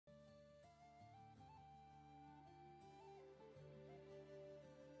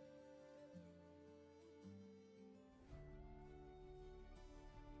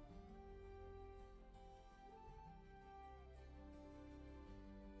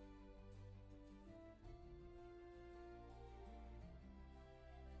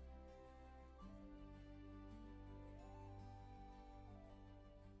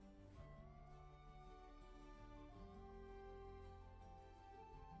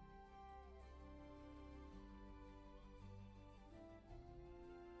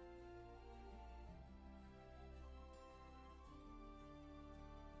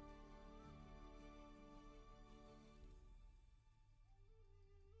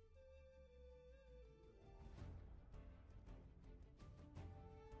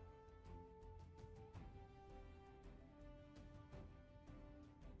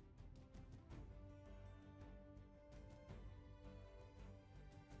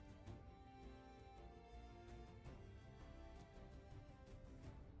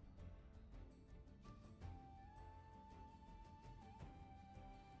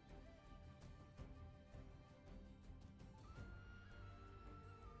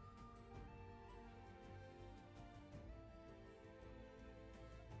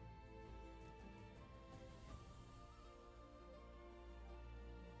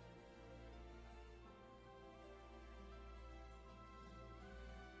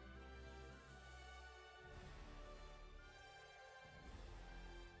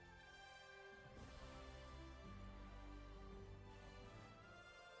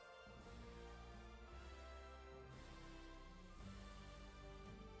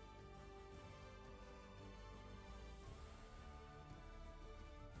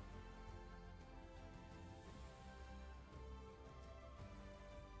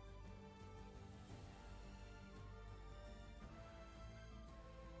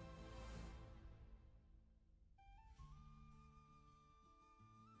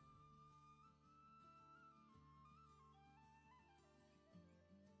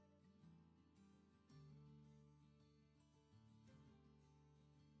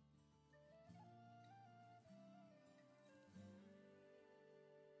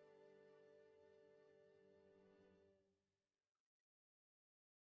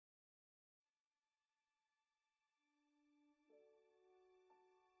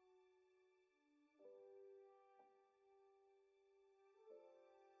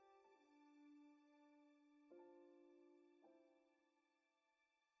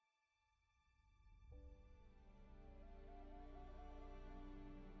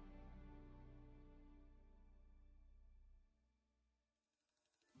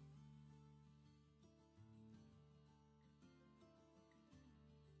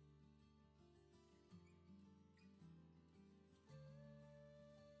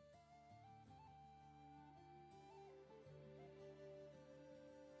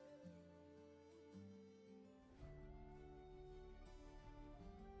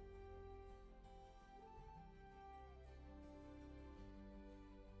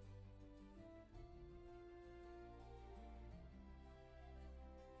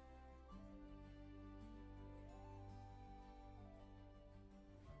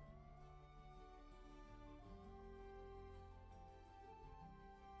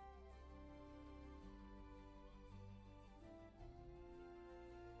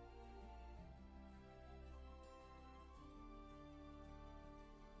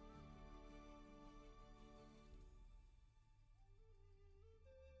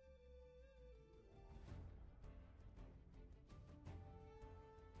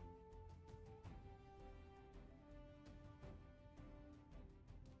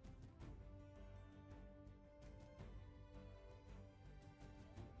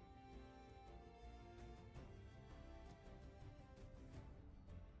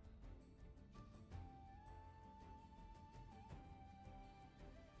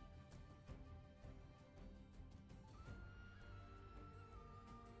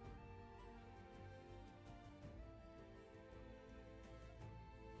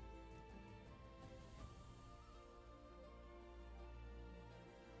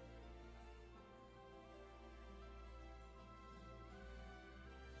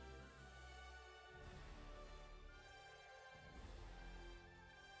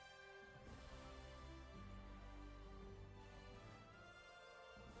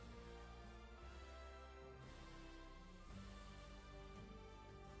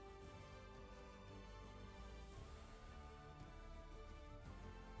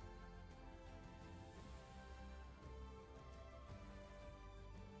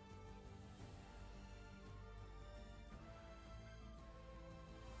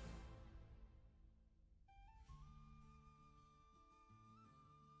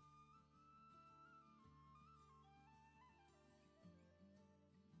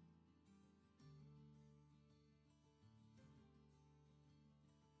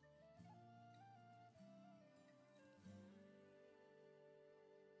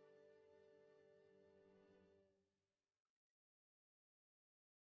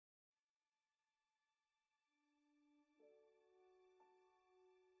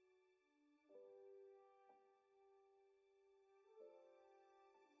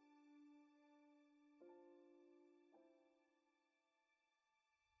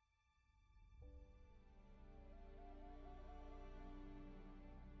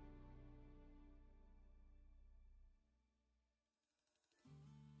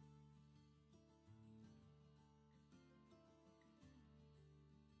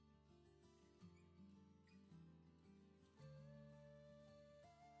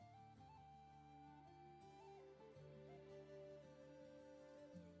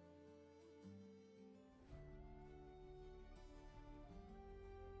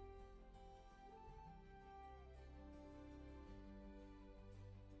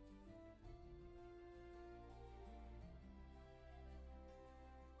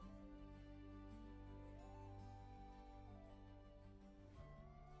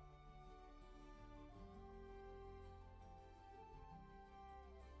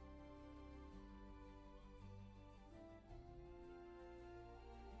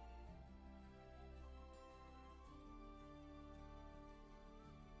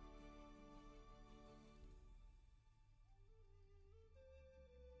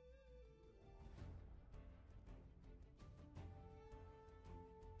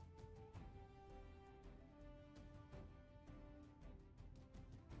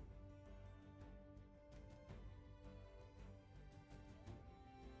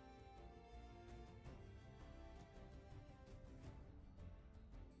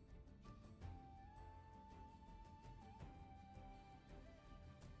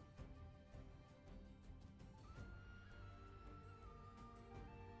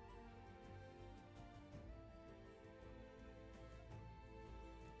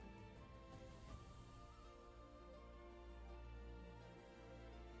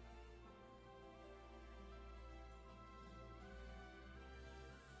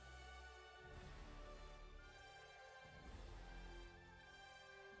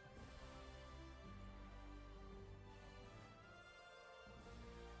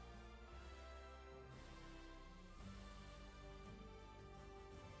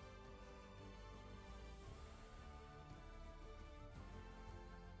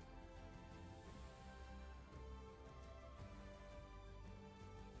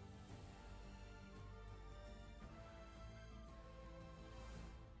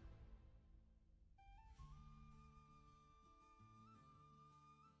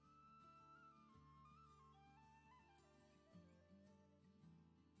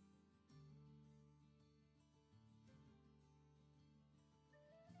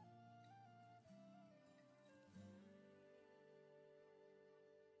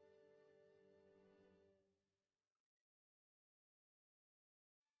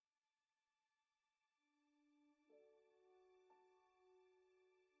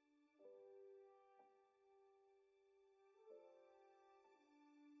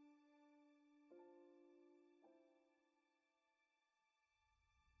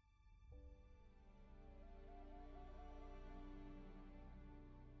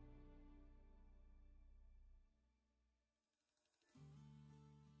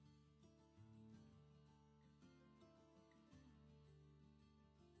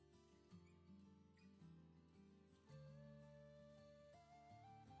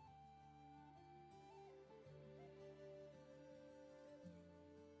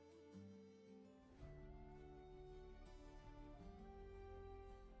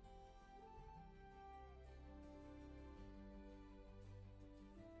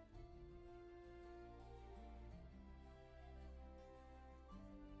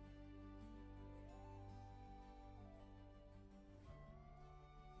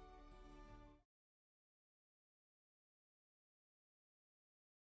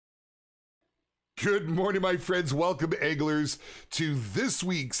Good morning, my friends. Welcome, anglers, to this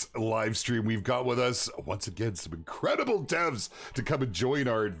week's live stream. We've got with us, once again, some incredible devs to come and join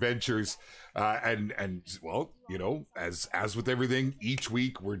our adventures. Well, you know, as with everything, each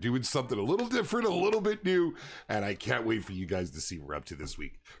week we're doing something a little different, a little bit new, and I can't wait for you guys to see what we're up to this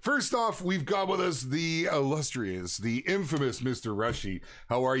week. First off, we've got with us the illustrious, the infamous Mr. Rushy.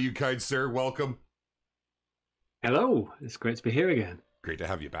 How are you, kind sir? Welcome. Hello. It's great to be here again. Great to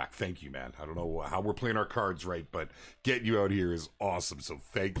have you back. Thank you, man. I don't know how we're playing our cards right, but getting you out here is awesome, so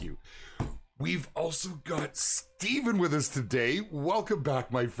thank you. We've also got Steven with us today. Welcome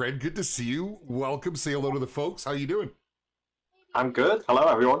back, my friend. Good to see you. Welcome. Say hello to the folks. How you doing? I'm good. Hello,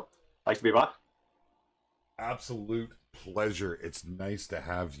 everyone. Nice to be back. Absolute pleasure. It's nice to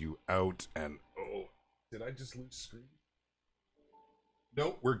have you out. And, oh, did I just lose screen?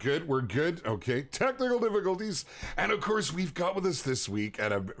 Nope, we're good. We're good. Okay, technical difficulties. And of course, we've got with us this week,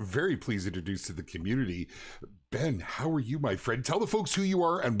 and I'm very pleased to introduce to the community, Ben. How are you, my friend? Tell the folks who you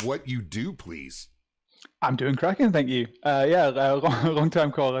are and what you do, please. I'm doing cracking, thank you. Long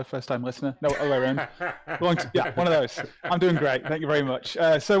time caller, first time listener. No, other way around. Yeah, one of those. I'm doing great. Thank you very much.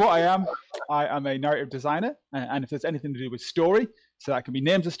 So what I am a narrative designer, and if there's anything to do with story, so that can be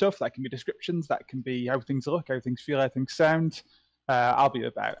names of stuff, that can be descriptions, that can be how things look, how things feel, how things sound. I'll be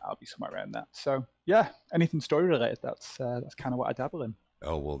somewhere around that. So yeah, anything story related, that's kind of what I dabble in.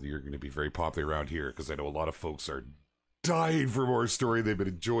 Oh, well, you're going to be very popular around here because I know a lot of folks are dying for more story. They've been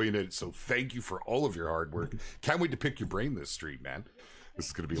enjoying it. So thank you for all of your hard work. Can't wait to pick your brain this stream, man. This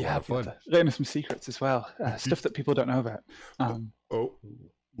is going to be a lot of fun. Learning some secrets as well. Stuff that people don't know about.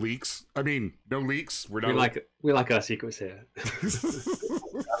 Leaks? I mean, no leaks. We like our secrets here.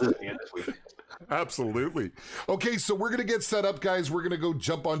 Absolutely. Okay, so we're going to get set up, guys. We're going to go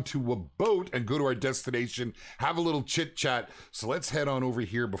jump onto a boat and go to our destination, have a little chit chat. So let's head on over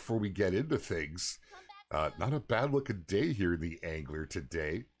here before we get into things. Not a bad looking day here in the Angler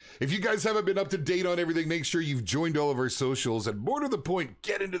today. If you guys haven't been up to date on everything, make sure you've joined all of our socials. And more to the point,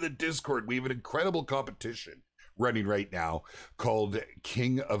 get into the Discord. We have an incredible competition running right now called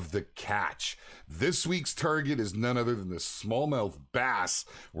King of the Catch. This week's target is none other than the smallmouth bass.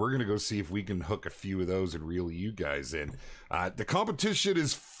 We're going to go see if we can hook a few of those and reel you guys in. The competition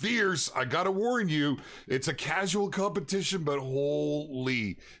is fierce. I got to warn you, it's a casual competition, but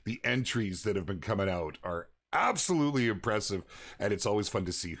holy, the entries that have been coming out are absolutely impressive, and it's always fun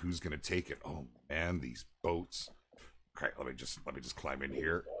to see who's going to take it. Oh man, these boats. Okay, let me just climb in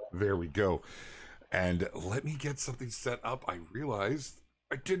here. There we go. And let me get something set up. I realized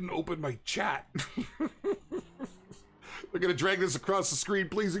I didn't open my chat. We're going to drag this across the screen.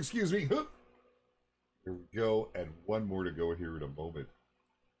 Please excuse me. Here we go. And one more to go here in a moment.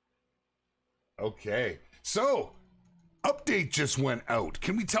 Okay. So, update just went out.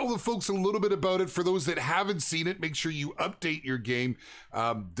 Can we tell the folks a little bit about it? For those that haven't seen it, make sure you update your game.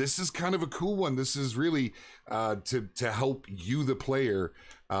 This is kind of a cool one. This is really to help you, the player.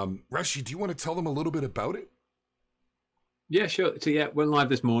 Rushy, do you want to tell them a little bit about it? Yeah, sure. So yeah, went live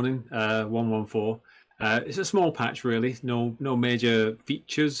this morning, 114. It's a small patch, really. No major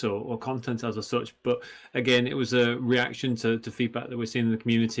features or content as such. But again, it was a reaction to feedback that we're seeing in the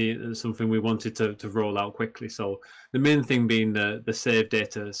community. It's something we wanted to roll out quickly. So the main thing being the save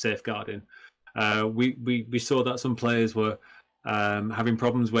data safeguarding. We saw that some players were having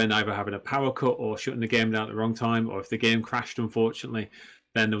problems when either having a power cut or shutting the game down at the wrong time, or if the game crashed, unfortunately,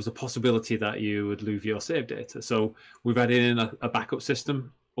 then there was a possibility that you would lose your save data. So we've added in a backup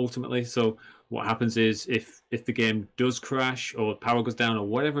system ultimately. So what happens is if the game does crash or power goes down or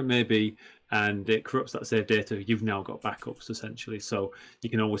whatever it may be, and it corrupts that save data, you've now got backups essentially. So you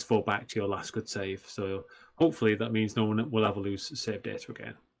can always fall back to your last good save. So hopefully that means no one will ever lose save data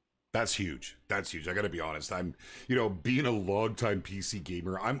again. That's huge. That's huge. I got to be honest. I'm, being a longtime PC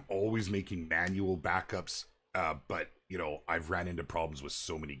gamer, I'm always making manual backups. But, I've ran into problems with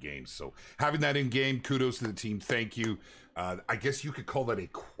so many games. So having that in game, kudos to the team. Thank you. I guess you could call that a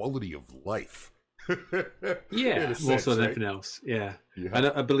quality of life. Yeah, more so than anything else. Yeah. And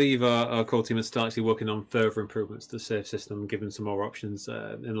I believe our core team is still actually working on further improvements to the save system, giving some more options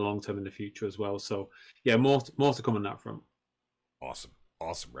in the long term in the future as well. So yeah, more to come on that front. Awesome.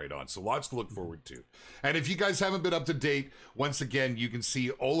 Awesome, right on. So lots to look forward to. And if you guys haven't been up to date, once again, you can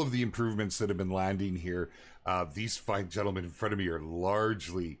see all of the improvements that have been landing here. These fine gentlemen in front of me are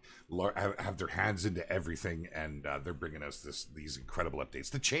largely have their hands into everything, and they're bringing us these incredible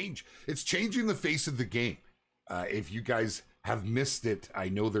updates. It's changing the face of the game. If you guys have missed it, I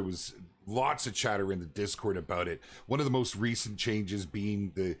know there was lots of chatter in the Discord about it. One of the most recent changes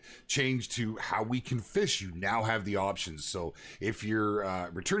being the change to how we can fish. You now have the options. So if you're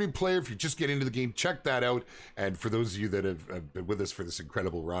a returning player, if you're just getting into the game, check that out. And for those of you that have been with us for this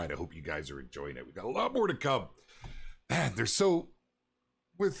incredible ride, I hope you guys are enjoying it. We got a lot more to come. Man, they're so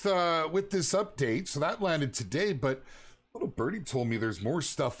with this update. So that landed today, but little birdie told me there's more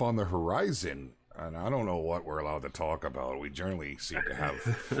stuff on the horizon. And I don't know what we're allowed to talk about. We generally seem to have.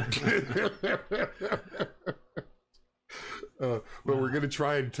 But we're going to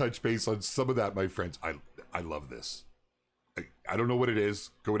try and touch base on some of that, my friends. I love this. I don't know what it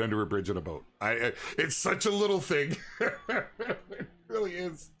is. Going under a bridge on a boat. It's such a little thing. It really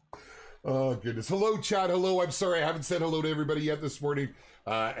is. Oh, goodness. Hello, chat. Hello. I'm sorry I haven't said hello to everybody yet this morning.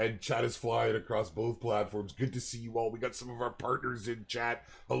 And chat is flying across both platforms. Good to see you all. We got some of our partners in chat.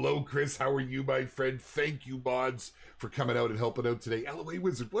 Hello, Chris. How are you, my friend? Thank you, mods, for coming out and helping out today. LOA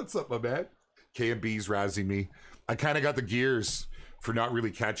Wizard, what's up, my man? KMB's razzing me. I kind of got the gears for not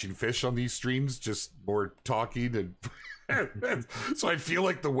really catching fish on these streams, just more talking. And so I feel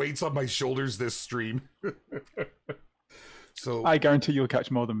like the weight's on my shoulders this stream. So I guarantee you'll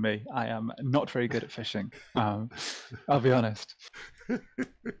catch more than me. I am not very good at fishing. I'll be honest.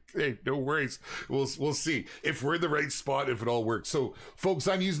 Hey, no worries. We'll see if we're in the right spot, if it all works. So, folks,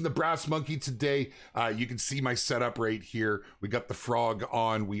 I'm using the brass monkey today. You can see my setup right here. We got the frog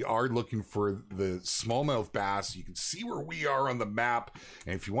on. We are looking for the smallmouth bass. You can see where we are on the map.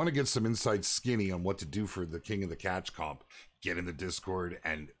 And if you want to get some inside skinny on what to do for the King of the Catch comp, get in the Discord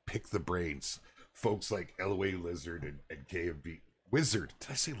and pick the brains. Folks like LOA Lizard and KMB Wizard.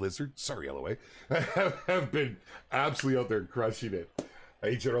 Did I say Lizard? Sorry, LOA. have been absolutely out there crushing it.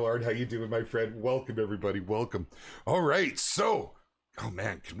 Hey, General Art, how you doing, my friend? Welcome, everybody. Welcome. All right, so, oh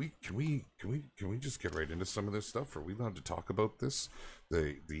man, can we just get right into some of this stuff? Are we allowed to talk about this?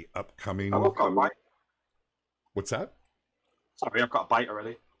 The upcoming. I've got a bite. What's that? Sorry, I've got a bite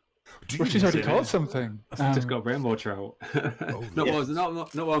already. Rushy's already caught something. I've just got a rainbow trout. Not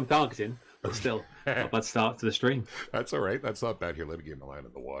what I'm targeting, but still, not a bad start to the stream. That's all right. That's not bad. Here, let me get my line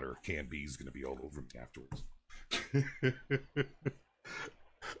in the water. Can B's going to be all over me afterwards.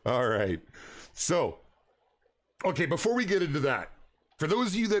 All right. So, okay, before we get into that, for those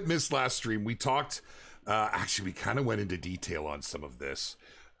of you that missed last stream, we talked, actually, we kind of went into detail on some of this,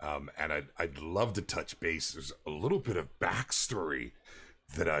 and I'd love to touch base. There's a little bit of backstory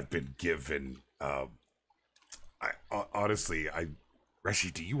that I've been given. Honestly, Rushy,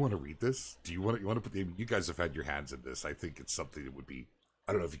 do you want to read this? Do you want to put you guys have had your hands in this. I think it's something that would be,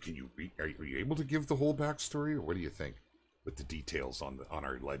 I don't know if are you able to give the whole backstory, or what do you think with the details on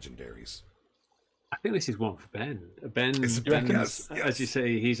our legendaries? I think this is one for Ben. Yes. As you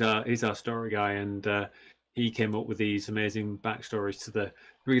say, he's our story guy, and he came up with these amazing backstories to the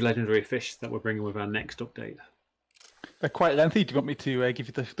 3 legendary fish that we're bringing with our next update. They're quite lengthy. Do you want me to give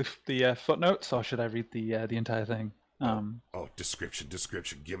you the footnotes, or should I read the entire thing? Description.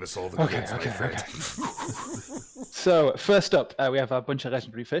 Give us all the goods, my friend. Okay. So first up, we have a bunch of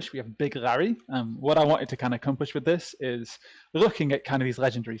legendary fish. We have Big Larry. What I wanted to kind of accomplish with this is looking at kind of these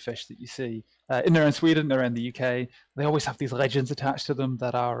legendary fish that you see in there in Sweden, they're in the UK. They always have these legends attached to them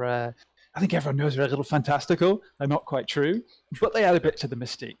that are, I think everyone knows they're a little fantastical. They're not quite true, but they add a bit to the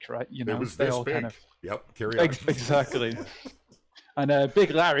mystique, right? You know, it was they this all big. kind of carry on. Exactly. And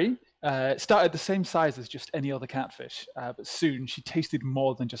Big Larry started the same size as just any other catfish, but soon she tasted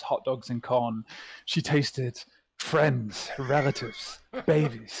more than just hot dogs and corn. She tasted friends, relatives,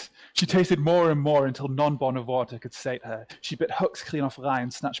 babies. She tasted more and more until none born of water could sate her. She bit hooks clean off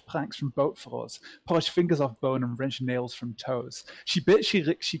lines, snatched planks from boat floors, polished fingers off bone and wrenched nails from toes. She bit, she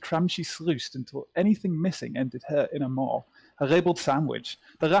licked, she crammed, she sluiced until anything missing ended her in a maw. A labeled sandwich,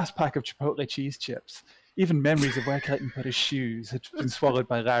 the last pack of Chipotle cheese chips. Even memories of where Clayton put his shoes had been swallowed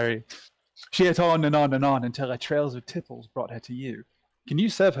by Larry. She ate on and on and on until her trails of tipples brought her to you. Can you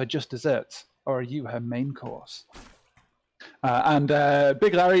serve her just desserts, or are you her main course? And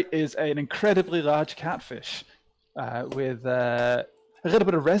Big Larry is an incredibly large catfish with a little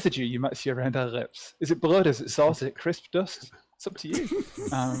bit of residue you might see around her lips. Is it blood? Is it sauce? Is it crisp dust? It's up to you.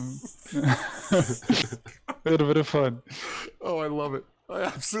 A little bit of fun. Oh, I love it. I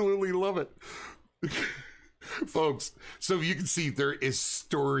absolutely love it. Folks, so you can see there is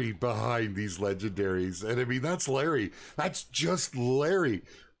story behind these legendaries. And I mean, that's Larry. That's just Larry.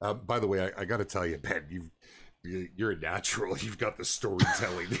 By the way, I got to tell you, Ben, you're a natural. You've got the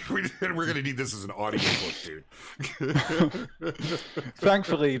storytelling. We're going to need this as an audiobook, dude.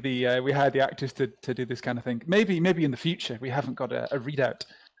 Thankfully, we hired the actors to do this kind of thing. Maybe in the future, we haven't got a readout.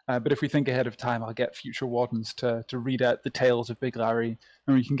 But if we think ahead of time, I'll get future wardens to read out the tales of Big Larry,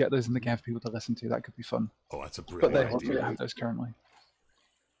 and we can get those in the game for people to listen to. That could be fun. Oh, that's a But brilliant they don't idea. have those currently.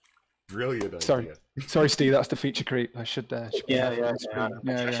 Brilliant Sorry, idea. Steve. That's the feature creep. I should. Yeah.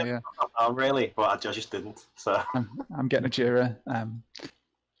 Really, but I just didn't. So I'm getting a Jira.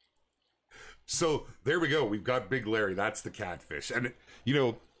 So there we go. We've got Big Larry. That's the catfish. And, you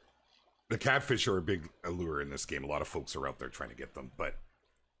know, the catfish are a big allure in this game. A lot of folks are out there trying to get them, but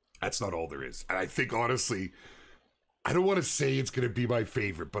that's not all there is. And I think, honestly, I don't want to say it's going to be my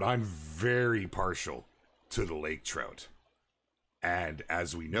favorite, but I'm very partial to the lake trout. And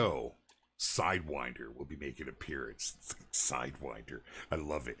as we know, Sidewinder will be making an appearance. Sidewinder. I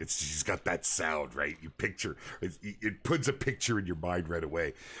love it. She's got that sound, right? You picture, it puts a picture in your mind right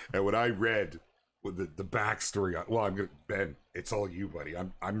away. And when I read the backstory, Ben, it's all you, buddy.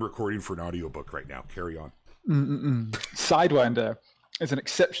 I'm recording for an audiobook right now. Carry on. Sidewinder is an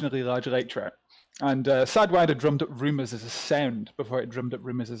exceptionally large lake trout. And Sidewinder drummed up rumors as a sound before it drummed up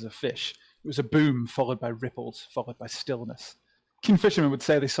rumors as a fish. It was a boom followed by ripples, followed by stillness. Keen fishermen would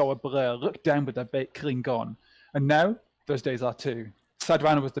say they saw a blur, looked down with their bait clean gone. And now, those days are too.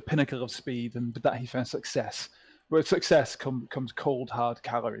 Sidewinder was the pinnacle of speed, and with that he found success. But with success comes cold, hard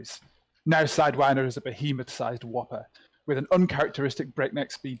calories. Now Sidewinder is a behemoth-sized whopper, with an uncharacteristic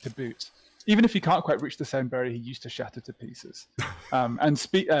breakneck speed to boot. Even if he can't quite reach the sound barrier he used to shatter to pieces. And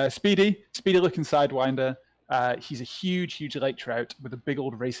speedy-looking Sidewinder, he's a huge lake trout with a big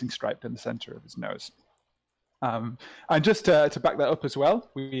old racing stripe in the center of his nose. And just to back that up as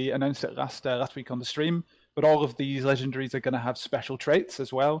well, we announced it last week on the stream, but all of these legendaries are going to have special traits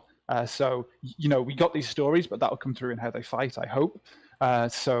as well. So, you know, we got these stories, but that'll come through in how they fight, I hope.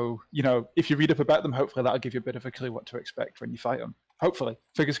 So, you know, if you read up about them, hopefully that'll give you a bit of a clue what to expect when you fight them. Hopefully.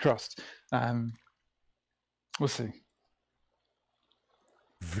 Fingers crossed. We'll see.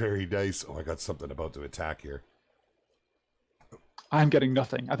 Very nice. Oh, I got something about to attack here. I'm getting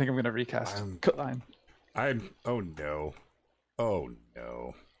nothing. I think I'm going to recast. Cut line. Oh no. Oh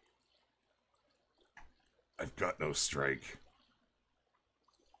no. I've got no strike.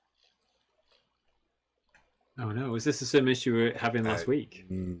 Oh no, is this the same issue we were having last week?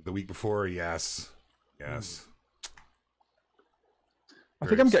 The week before, yes. Yes. I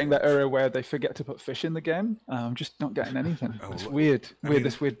think I'm getting that error where they forget to put fish in the game. I'm just not getting anything. It's weird.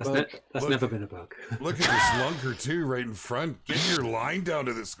 This weird bug. That's never been a bug. Look at this lunker too, right in front. Get your line down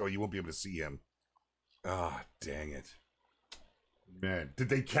to this. Oh, you won't be able to see him. Ah, dang it. Man, did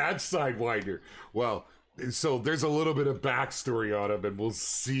they catch Sidewinder? Well, so there's a little bit of backstory on him, and we'll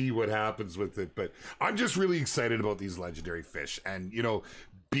see what happens with it. But I'm just really excited about these legendary fish. And, you know,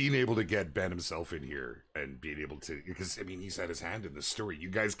 being able to get Ben himself in here and being able to, because, I mean, he's had his hand in the story.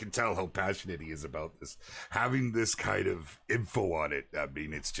 You guys can tell how passionate he is about this. Having this kind of info on it, I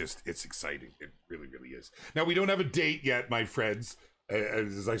mean, it's exciting. It really, really is. Now, we don't have a date yet, my friends.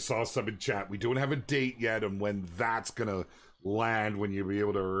 As I saw some in chat, we don't have a date yet on when that's gonna land, when you'll be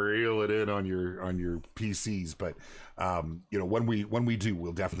able to reel it in on your PCs. But you know, when we do,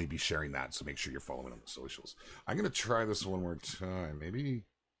 we'll definitely be sharing that. So make sure you're following on the socials. I'm gonna try this one more time. Maybe.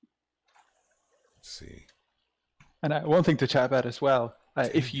 Let's see. And one thing to chat about as well,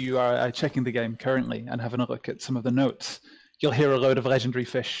 if you are checking the game currently and having a look at some of the notes, you'll hear a load of legendary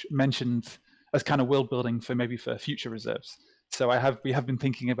fish mentioned as kind of world building for future reserves. So we have been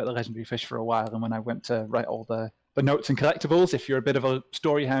thinking about the legendary fish for a while, and when I went to write all the notes and collectibles, if you're a bit of a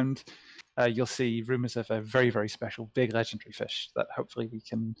story hound, you'll see rumors of a very, very special big legendary fish that hopefully we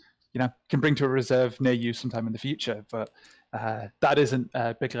can bring to a reserve near you sometime in the future. But that isn't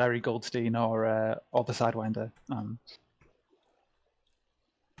Big Larry Goldstein or the Sidewinder.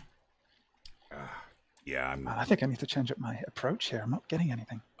 Yeah, I think I need to change up my approach here. I'm not getting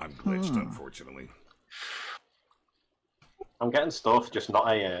anything. I'm glitched, unfortunately. I'm getting stuff, just not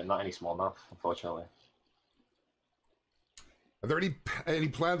any smallmouth, unfortunately. Are there any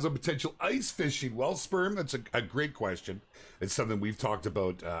plans on potential ice fishing? Well, Sperm, that's a great question. It's something we've talked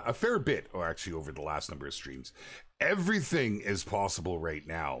about a fair bit, or actually over the last number of streams. Everything is possible right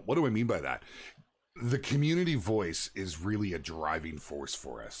now. What do I mean by that? The community voice is really a driving force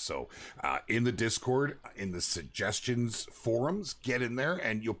for us. So in the Discord, in the suggestions forums, get in there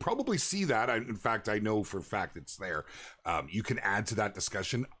and you'll probably see that. In fact, I know for a fact it's there. You can add to that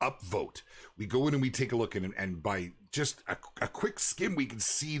discussion, upvote. We go in and we take a look and by just a quick skim, we can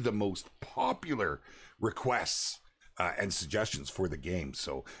see the most popular requests and suggestions for the game.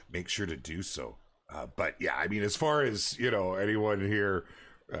 So make sure to do so. But yeah, I mean, as far as, you know, anyone here,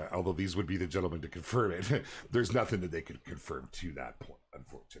 although these would be the gentlemen to confirm it, there's nothing that they could confirm to that point,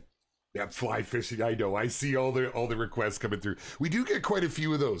 unfortunately. Yeah, fly fishing. I know. I see all the requests coming through. We do get quite a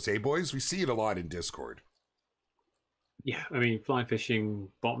few of those, eh, boys? We see it a lot in Discord. Yeah, I mean, fly fishing,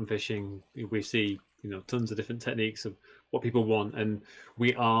 bottom fishing, we see, tons of different techniques of what people want, and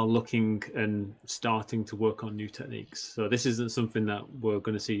we are looking and starting to work on new techniques. So this isn't something that we're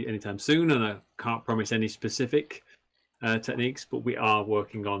going to see anytime soon, and I can't promise any specific techniques, but we are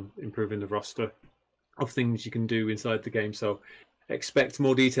working on improving the roster of things you can do inside the game. So expect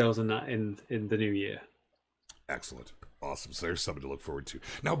more details on that in the new year. Excellent. Awesome. So there's something to look forward to.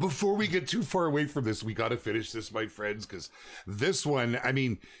 Now, before we get too far away from this, we got to finish this, my friends, because this one, I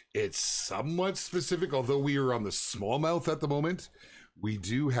mean, it's somewhat specific, although we are on the smallmouth at the moment. We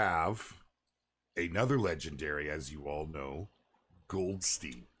do have another legendary, as you all know,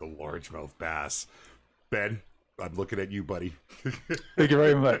 Goldstein, the largemouth bass. Ben, I'm looking at you, buddy. Thank you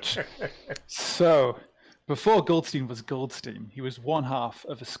very much. So, before Goldstein was Goldstein, he was one half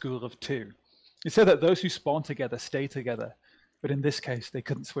of a school of two. He said that those who spawn together stay together, but in this case, they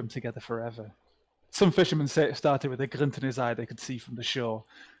couldn't swim together forever. Some fishermen say it started with a glint in his eye they could see from the shore.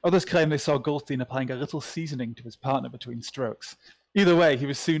 Others claim they saw Goldstein applying a little seasoning to his partner between strokes. Either way, he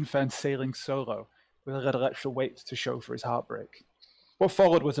was soon found sailing solo, with a little extra weight to show for his heartbreak. What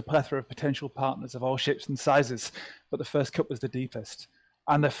followed was a plethora of potential partners of all shapes and sizes, but the first cut was the deepest,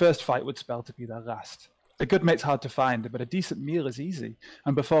 and their first fight would spell to be their last. A good mate's hard to find, but a decent meal is easy,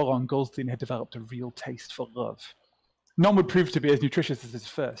 and before long, Goldstein had developed a real taste for love. None would prove to be as nutritious as his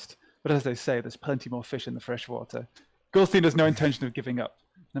first, but as they say, there's plenty more fish in the freshwater. Goldstein has no intention of giving up,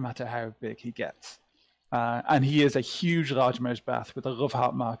 no matter how big he gets. And he is a huge largemouth bass with a love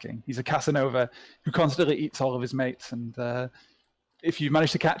heart marking. He's a Casanova who constantly eats all of his mates, and if you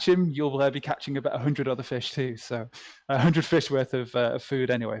manage to catch him, you'll be catching about 100 other fish too. So 100 fish worth of food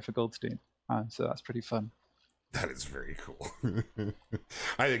anyway for Goldstein. So that's pretty fun. That is very cool.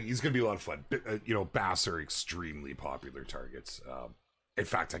 I think he's going to be a lot of fun. Bass are extremely popular targets. In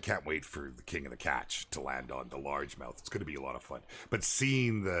fact, I can't wait for the king of the catch to land on the largemouth. It's going to be a lot of fun. But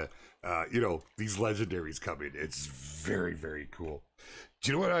seeing the, these legendaries come in, it's very, very cool.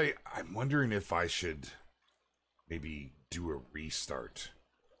 Do you know what? I'm wondering if I should maybe do a restart.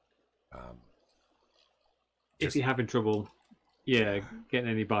 If you're having trouble, getting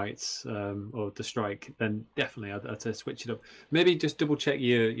any bites or the strike, then definitely I'd say switch it up. Maybe just double check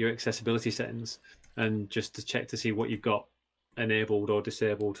your accessibility settings and just to check to see what you've got enabled or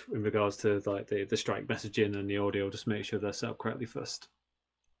disabled in regards to like the strike messaging and the audio. Just make sure they're set up correctly first.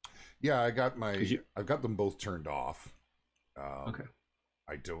 Yeah, I've got them both turned off. Okay.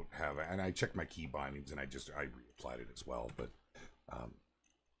 I don't have, and I checked my key bindings and I reapplied it as well. But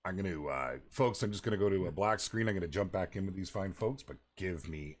I'm going to, folks, I'm just going to go to a black screen. I'm going to jump back in with these fine folks, but give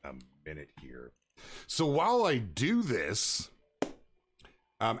me a minute here. So while I do this,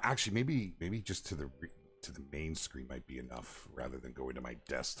 actually, maybe just to the main screen might be enough rather than going to my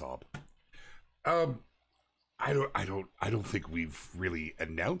desktop. I don't think we've really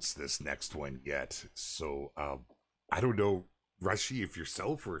announced this next one yet. So I don't know, Rushy, if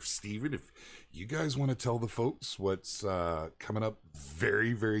yourself or if Steven, if you guys want to tell the folks what's coming up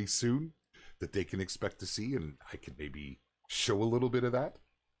very, very soon that they can expect to see, and I can maybe show a little bit of that.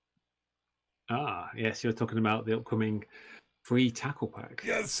 Yes, you're talking about the upcoming free tackle pack.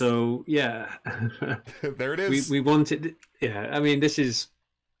 Yes. So yeah, there it is. We wanted. Yeah, I mean, this is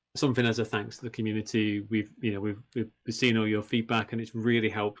something as a thanks to the community. We've seen all your feedback, and it's really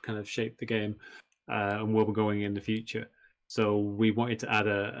helped kind of shape the game and where we're going in the future. So we wanted to add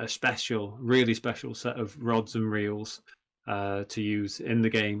a special, really special set of rods and reels to use in the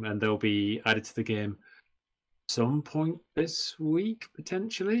game, and they'll be added to the game some point this week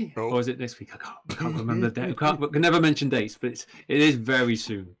potentially, or is it next week? I can't remember the date. We can never mention dates, but it is very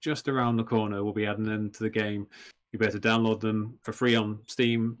soon, just around the corner. We'll be adding them to the game. You'll be able to download them for free on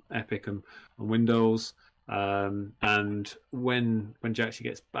Steam, Epic, and on Windows. And when Jaxy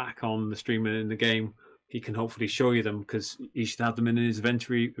gets back on the streaming in the game, he can hopefully show you them because he should have them in his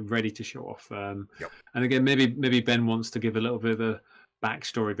inventory ready to show off. And again, maybe Ben wants to give a little bit of a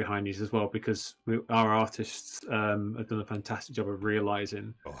backstory behind these as well, because our artists have done a fantastic job of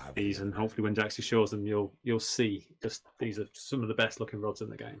realizing these, and hopefully when Jaxy shows them, you'll see just these are some of the best looking rods in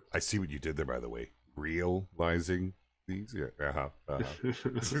the game. I see what you did there, by the way. Realizing these,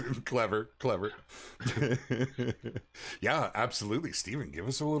 clever. Yeah, absolutely. Steven, give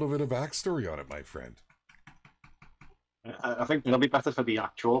us a little bit of backstory on it, my friend. I think it'll be better for the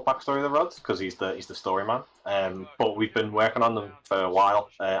actual backstory of the rods because he's the story man. But we've been working on them for a while,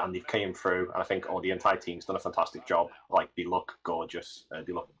 and they've came through. And I think the entire team's done a fantastic job. Like, they look gorgeous.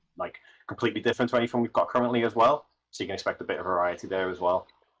 They look like completely different to anything we've got currently as well. So you can expect a bit of variety there as well.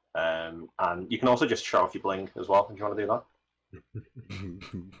 And you can also just show off your bling as well if you want to do that.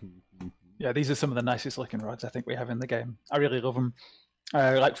 Yeah, these are some of the nicest looking rods I think we have in the game. I really love them.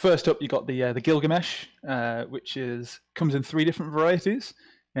 Like first up, you got the Gilgamesh, which comes in 3 different varieties,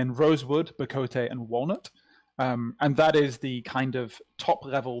 in rosewood, bacote, and walnut. And that is the kind of top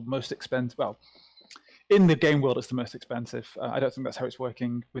level, most expensive. Well, in the game world, it's the most expensive. I don't think that's how it's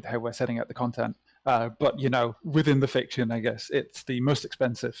working with how we're setting out the content. But you know, within the fiction, I guess it's the most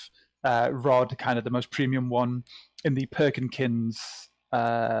expensive rod, kind of the most premium one in the Perkinkins.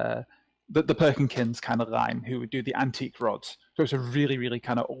 The Perkinkins kind of line, who would do the antique rods. So it's a really, really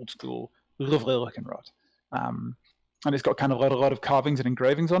kind of old school, lovely looking rod. And it's got kind of a lot of carvings and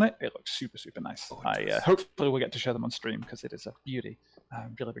engravings on it. It looks super, super nice. Hopefully we'll get to show them on stream because it is a beauty.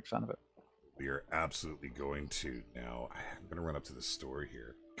 I'm really big fan of it. We are absolutely going to now. I'm going to run up to the store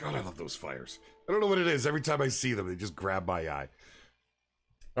here. God, I love those fires. I don't know what it is. Every time I see them, they just grab my eye.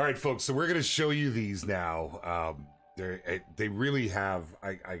 All right, folks. So we're going to show you these now. They really have.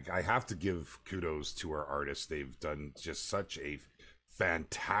 I have to give kudos to our artists. They've done just such a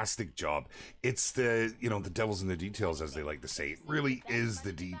fantastic job. It's the devil's in the details, as they like to say. It really is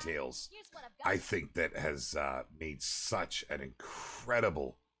the details, I think, that has made such an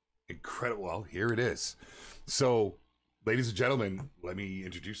incredible. Well, here it is. So, ladies and gentlemen, let me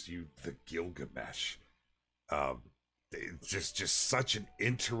introduce to you the Gilgamesh. Just such an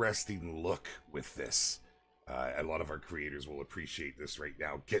interesting look with this. A lot of our creators will appreciate this right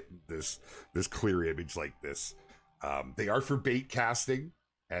now. Getting this clear image like this. They are for bait casting,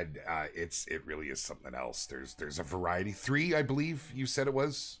 and it really is something else. There's a variety. 3, I believe you said it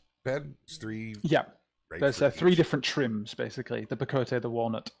was, Ben. It's 3. Yeah. Right, there's 3 different trims, basically: the bacote, the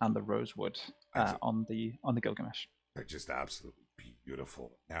walnut, and the rosewood on the Gilgamesh. They're just absolutely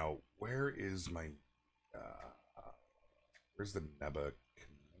beautiful. Now, where is my? Where's the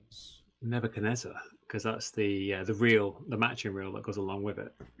Nebuchadnezzar? Because that's the matching reel that goes along with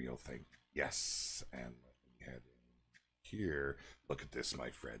it. The real thing, yes. And let me head in here. Look at this, my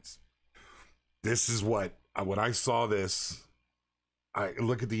friends. This is what when I saw this. I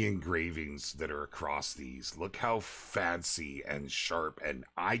look at the engravings that are across these. Look how fancy and sharp and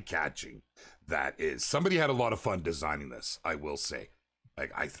eye-catching that is. Somebody had a lot of fun designing this, I will say.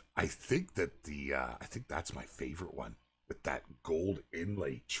 Like I think that I think that's my favorite one, with that gold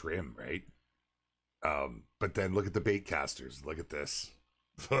inlay trim, right? But then look at the bait casters. Look at this.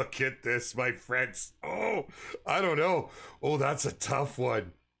 Look at this, my friends. Oh, I don't know. Oh, that's a tough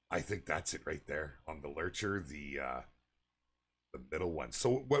one. I think that's it right there on the lurcher. The middle one.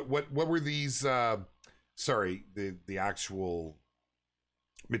 So what were these? Sorry, the actual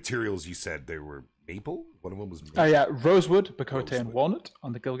materials you said they were maple. One of them was maple. Yeah, rosewood, bacote, and walnut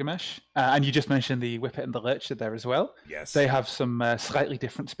on the Gilgamesh. And you just mentioned the whippet and the lurcher there as well. Yes, they have some slightly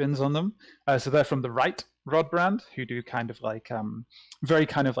different spins on them. So they're from the Right rod brand, who do kind of like very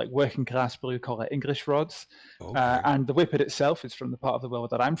kind of like working class blue collar English rods. Okay. And the whippet itself is from the part of the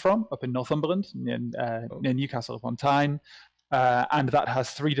world that I'm from, up in Northumberland, near Newcastle upon Tyne. And that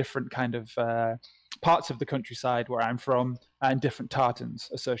has 3 different kind of parts of the countryside where I'm from, and different tartans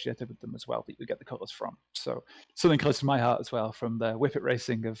associated with them as well that you get the colours from. So something close to my heart as well, from the whippet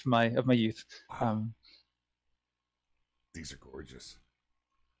racing of my youth. Wow. These are gorgeous.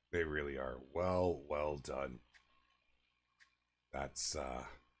 They really are. Well done. That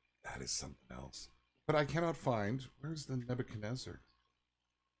is something else. But I cannot find, where's the Nebuchadnezzar?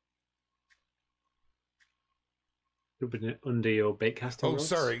 Under your bait casting. Oh, rods?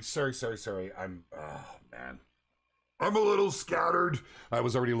 sorry. Man, I'm a little scattered. I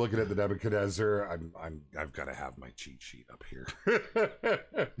was already looking at the Nebuchadnezzar. I've got to have my cheat sheet up here.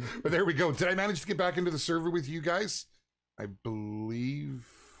 But there we go. Did I manage to get back into the server with you guys? I believe.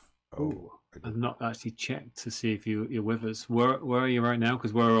 Oh, I've not actually checked to see if you're with us. Where are you right now?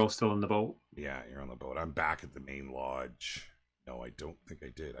 Because we're all still on the boat. Yeah, you're on the boat. I'm back at the main lodge. No, I don't think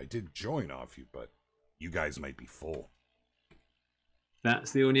I did. I did join off you, but you guys might be full.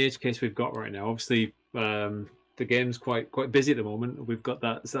 That's the only edge case we've got right now. Obviously, the game's quite busy at the moment. We've got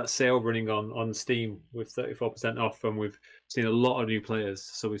that sale running on Steam with 34% off, and we've seen a lot of new players.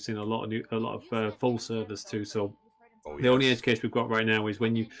 So we've seen a lot of full servers too. So the only edge case we've got right now is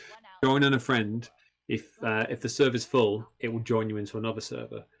when you join on a friend. If the server's full, it will join you into another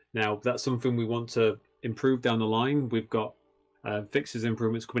server. Now that's something we want to improve down the line. We've got fixes,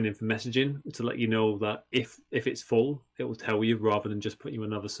 improvements coming in for messaging to let you know that if it's full, it will tell you rather than just put you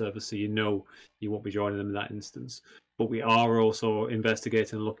in another server, so you know you won't be joining them in that instance. But we are also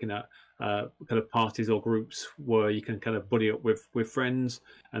investigating and looking at kind of parties or groups where you can kind of buddy up with friends,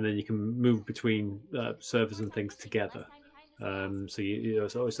 and then you can move between servers and things together.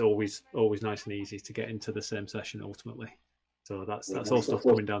 So it's always nice and easy to get into the same session ultimately. So that's all stuff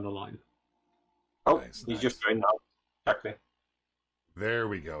coming down the line. Oh, Nice, he's nice. just joined now. Exactly. There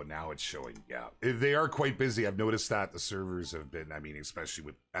we go. Now it's showing. Yeah, they are quite busy. I've noticed that the servers have been. I mean, especially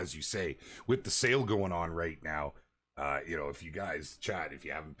with, as you say, with the sale going on right now. If you guys chat, if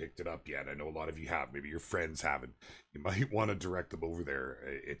you haven't picked it up yet, I know a lot of you have. Maybe your friends haven't. You might want to direct them over there.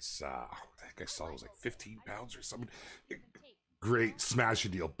 It's I think I saw it was like £15 or something. Great smash a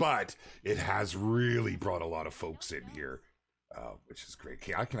deal, but it has really brought a lot of folks in here, which is great.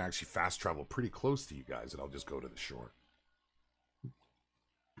 Okay, I can actually fast travel pretty close to you guys, and I'll just go to the shore.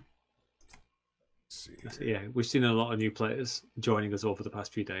 Yeah, we've seen a lot of new players joining us over the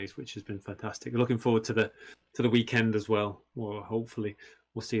past few days, which has been fantastic. Looking forward to the weekend as well. Or hopefully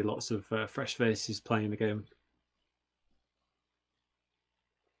we'll see lots of fresh faces playing the game.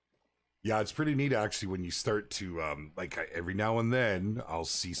 Yeah, it's pretty neat actually when you start to every now and then I'll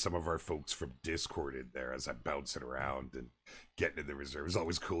see some of our folks from Discord in there as I'm bouncing around and getting in the reserve. It's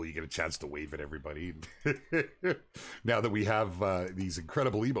always cool. You get a chance to wave at everybody. Now that we have these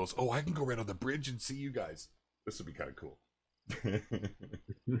incredible emos, I can go right on the bridge and see you guys. This would be kind of cool.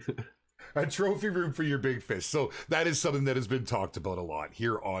 A trophy room for your big fish. So that is something that has been talked about a lot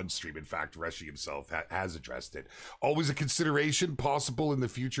here on stream. In fact, Rushy himself has addressed it. Always a consideration possible in the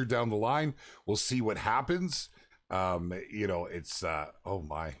future down the line. We'll see what happens. It's oh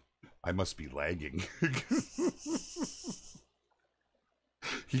my, I must be lagging.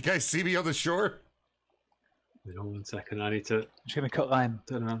 You guys see me on the shore? Hold on 1 second. I need to. I'm just going to cut line.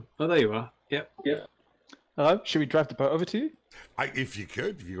 Turn around. Oh, there you are. Yep. Hello? Should we drive the boat over to you? If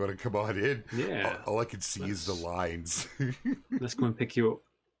you want to come on in. Yeah. All I can see is the lines. Let's come and pick you up.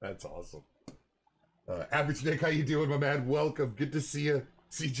 That's awesome. Average Nick, how you doing, my man? Welcome. Good to see you.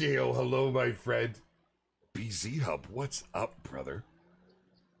 CJO, hello, my friend. BZ Hub, what's up, brother?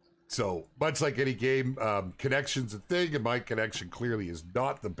 So, much like any game, connection's a thing, and my connection clearly is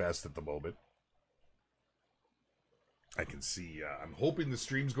not the best at the moment. I can see, I'm hoping the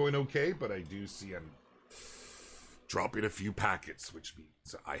stream's going okay, but I do see I'm dropping a few packets, which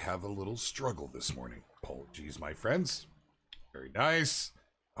means I have a little struggle this morning. Apologies, my friends. Very nice.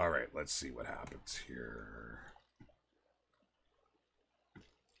 All right, let's see what happens here.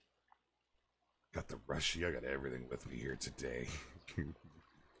 Got the Rushy. I got everything with me here today.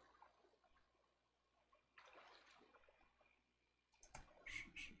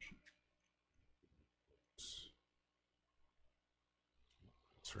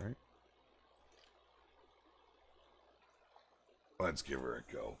 That's right. Let's give her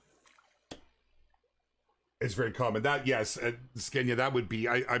a go. It's very common. That, yes, Skenya, that would be,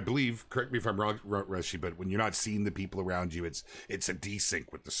 I believe, correct me if I'm wrong, Rushy, but when you're not seeing the people around you, it's a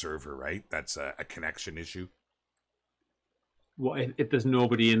desync with the server, right? That's a connection issue. What if there's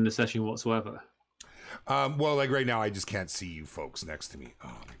nobody in the session whatsoever? Well, like right now, I just can't see you folks next to me.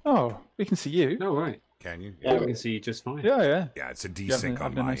 Oh, we can see you. No, right. Can you? Yeah, we can see you just fine. Yeah. Yeah, it's a desync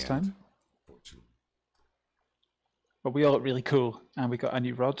on my end. Time? But we all look really cool, and we got our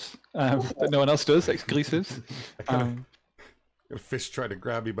new rods that no one else does, exclusives. A fish tried to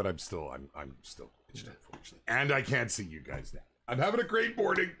grab me, but I'm still pinched, unfortunately. And I can't see you guys now. I'm having a great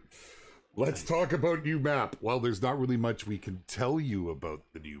morning. Let's talk about new map. Well, there's not really much we can tell you about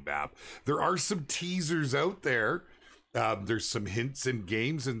the new map. There are some teasers out there. There's some hints in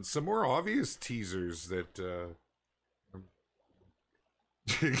games and some more obvious teasers that...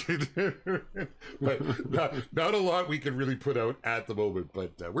 but not a lot we can really put out at the moment,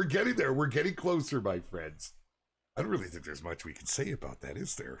 but we're getting there. We're getting closer, my friends. I don't really think there's much we can say about that,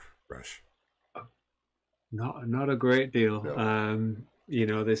 is there, Rush? Not a great deal.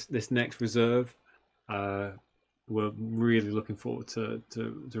 No. This next reserve, we're really looking forward to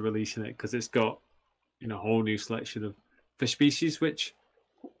releasing it because it's got a whole new selection of fish species.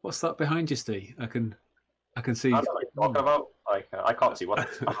 What's that behind you, Steve? I can see. I don't know what you're talking about. I can't see what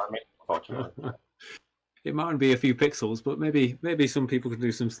it's behind me, unfortunately. It mightn't be a few pixels, but maybe some people can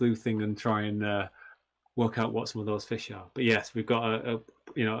do some sleuthing and try and work out what some of those fish are. But yes, we've got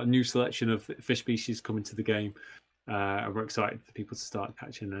a new selection of fish species coming to the game. And we're excited for people to start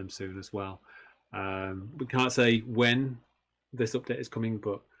catching them soon as well. We can't say when this update is coming,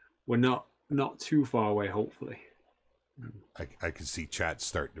 but we're not too far away, hopefully. I can see chat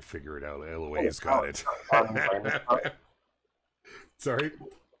starting to figure it out. LOA's got it. Sorry?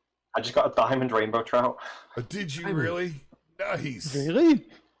 I just got a diamond rainbow trout. Did you really? Nice. Really?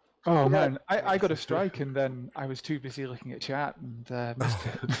 Oh, man. I got a strike, and then I was too busy looking at chat and missed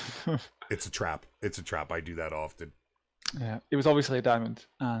it. It's a trap. It's a trap. I do that often. Yeah, it was obviously a diamond.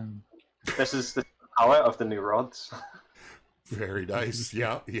 This is the power of the new rods. Very nice.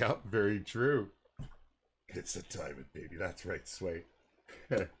 Yeah, yeah, very true. It's a diamond, baby. That's right, Sway.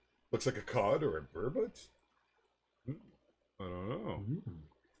 Looks like a cod or a burbot. I don't know.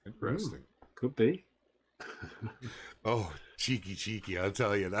 Interesting. Could be. Oh, cheeky. I'll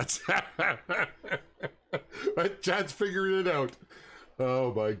tell you. That's chat's figuring it out.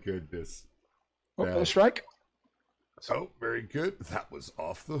 Oh my goodness. Oh, strike. Oh, very good. That was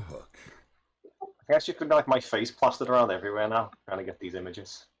off the hook. I guess you could like my face plastered around everywhere now, trying to get these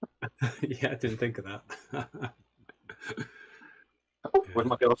images. Yeah, I didn't think of that. With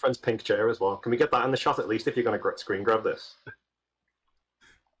my girlfriend's pink chair as well. Can we get that in the shot at least if you're going to screen grab this?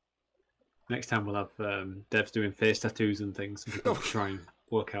 Next time we'll have devs doing face tattoos and things, and people try and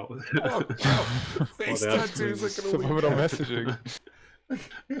work out. Face tattoos are going to subliminal messaging.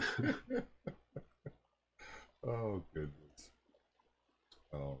 Oh goodness.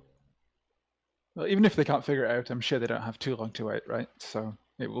 Oh. Well, even if they can't figure it out, I'm sure they don't have too long to wait, right? So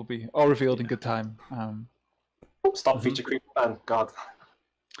it will be all revealed in good time. Stop feature creep, man. God.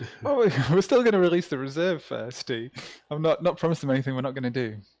 Oh, we're still going to release the reserve, Stu. I'm not promising them anything we're not going to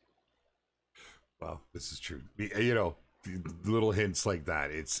do. Well, this is true. You know, little hints like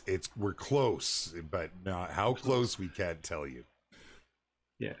that. It's we're close, but not how close we can't tell you.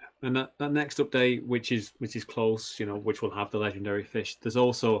 Yeah, and that next update, which is close, you know, which will have the legendary fish. There's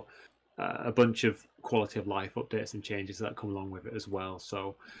also a bunch of quality of life updates and changes that come along with it as well.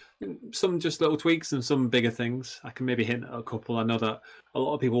 So some just little tweaks and some bigger things. I can maybe hint at a couple. I know that a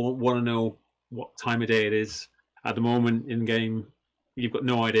lot of people want to know what time of day it is. At the moment in game, you've got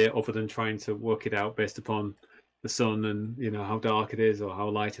no idea other than trying to work it out based upon the sun and, you know, how dark it is or how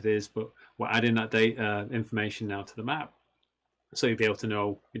light it is. But we're adding that information now to the map, so you'll be able to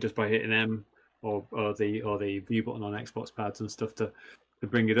know just by hitting M or the view button on Xbox pads and stuff to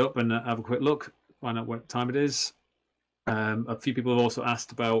bring it up and have a quick look, find out what time it is. A few people have also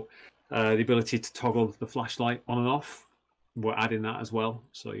asked about the ability to toggle the flashlight on and off. We're adding that as well,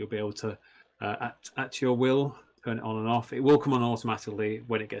 so you'll be able to at your will turn it on and off. It will come on automatically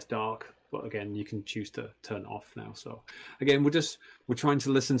when it gets dark, but again, you can choose to turn it off now. So again, we're trying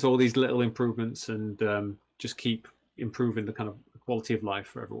to listen to all these little improvements and just keep improving the kind of quality of life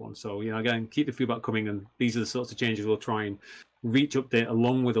for everyone. So, you know, again, keep the feedback coming, and these are the sorts of changes we'll try and reach update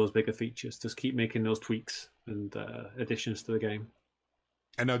along with those bigger features. Just keep making those tweaks and additions to the game.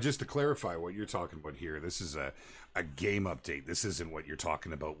 And now, just to clarify what you're talking about here, this is a game update. This isn't what you're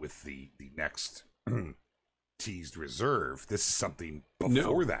talking about with the next teased reserve. This is something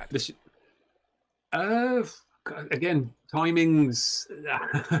before that. This, again, timings.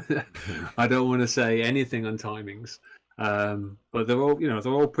 I don't want to say anything on timings, but they're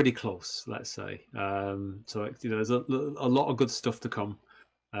all pretty close. Let's say. So you know, there's a lot of good stuff to come.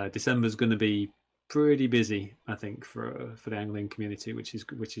 December's going to be pretty busy, I think, for the angling community, which is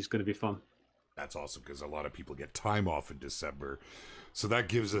going to be fun. That's awesome, because a lot of people get time off in December, so that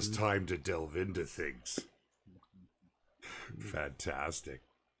gives us time to delve into things. Fantastic.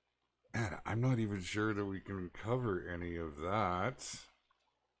 Man, I'm not even sure that we can cover any of that.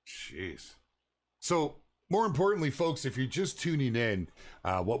 Jeez. So, more importantly, folks, if you're just tuning in,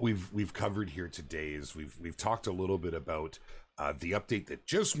 what we've covered here today is we've talked a little bit about the update that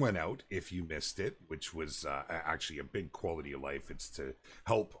just went out, if you missed it, which was actually a big quality of life. It's to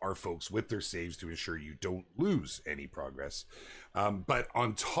help our folks with their saves to ensure you don't lose any progress. But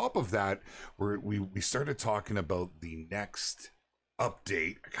on top of that, we started talking about the next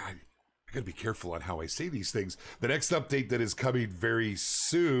update. God, I gotta be careful on how I say these things. The next update that is coming very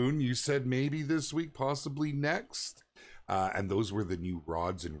soon. You said maybe this week, possibly next. And those were the new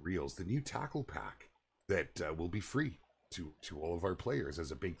rods and reels, the new tackle pack that will be free to all of our players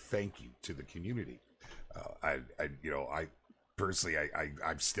as a big thank you to the community. I'm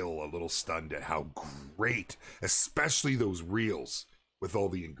still a little stunned at how great, especially those reels with all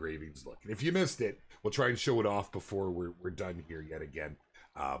the engravings look. And if you missed it, we'll try and show it off before we're done here yet again.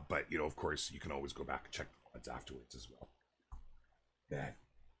 But you know, of course, you can always go back and check the odds afterwards as well. Yeah.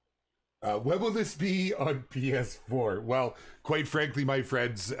 When will this be on PS4? Well, quite frankly, my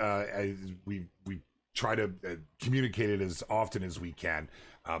friends, we try to communicate it as often as we can.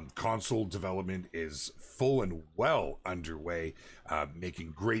 Console development is full and well underway,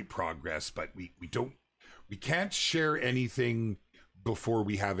 making great progress, but we can't share anything before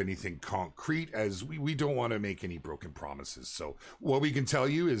we have anything concrete, as we don't want to make any broken promises. So what we can tell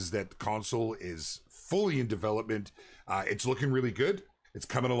you is that the console is fully in development. It's looking really good. It's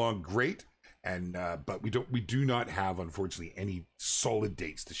coming along great. And but we do not have, unfortunately, any solid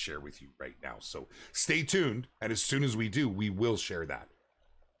dates to share with you right now. So stay tuned, and as soon as we do, we will share that.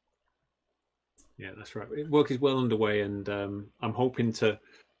 Yeah, that's right. Work is well underway, and I'm hoping to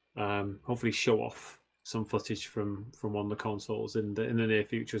hopefully show off some footage from one of the consoles in the near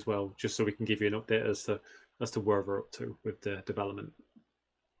future as well, just so we can give you an update as to where we're up to with the development.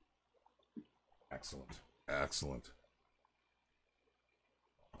 Excellent, excellent.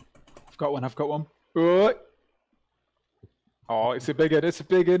 I've got one. Oh, it's a big one. It's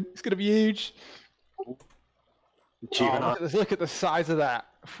going to be huge. Oh, look at the size of that.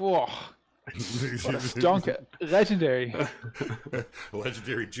 Whoa. What a stonker. Legendary.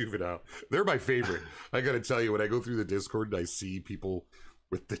 Legendary juvenile. They're my favorite. I gotta tell you, when I go through the Discord and I see people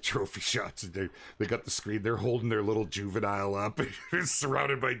with the trophy shots and they got the screen, they're holding their little juvenile up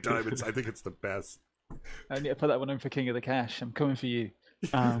surrounded by diamonds. I think it's the best. I need to put that one in for King of the Cash. I'm coming for you.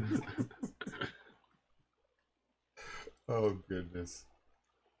 Oh goodness.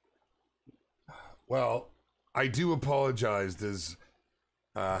 Well, I do apologize.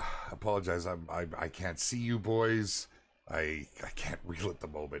 I can't see you boys. I can't reel at the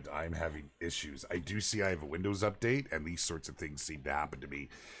moment. I'm having issues. I do see I have a Windows update, and these sorts of things seem to happen to me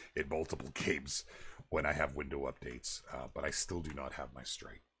in multiple games when I have window updates. But I still do not have my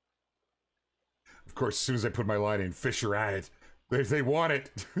strike. Of course, as soon as I put my line in, fish are at it. They want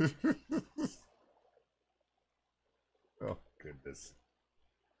it. Oh goodness.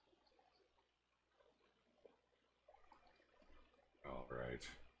 All right.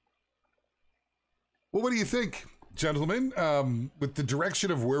 Well, what do you think, gentlemen? With the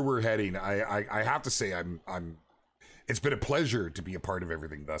direction of where we're heading, I have to say it's been a pleasure to be a part of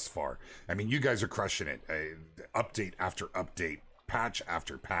everything thus far. I mean, you guys are crushing it. Update after update, patch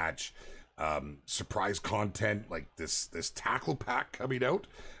after patch, surprise content like this tackle pack coming out,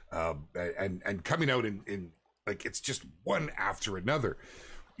 and coming out in like it's just one after another.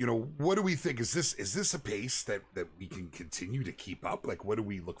 You know, what do we think? Is this a pace that we can continue to keep up? Like, what do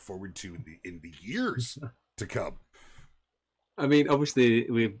we look forward to in the years to come? I mean, obviously,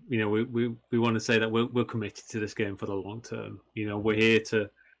 we want to say that we're committed to this game for the long term. You know, we're here to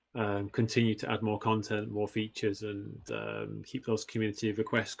continue to add more content, more features, and keep those community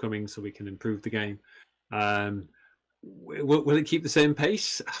requests coming so we can improve the game. Will it keep the same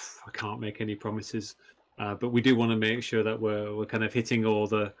pace? I can't make any promises. But we do want to make sure that we're kind of hitting all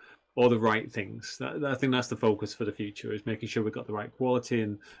the right things. I think that's the focus for the future, is making sure we've got the right quality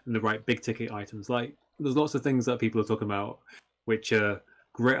and the right big ticket items. Like, there's lots of things that people are talking about which are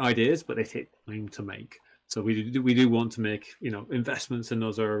great ideas, but they take time to make. So we do want to make investments in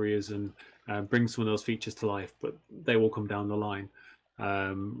those areas and bring some of those features to life, but they will come down the line.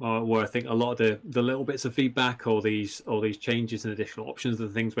 Where I think a lot of the little bits of feedback, all these changes and additional options, the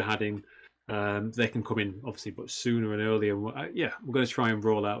things we're adding. They can come in obviously, but sooner and earlier. We're going to try and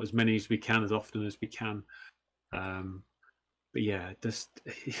roll out as many as we can, as often as we can. But yeah, just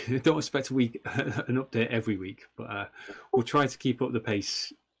don't expect an update every week. But we'll try to keep up the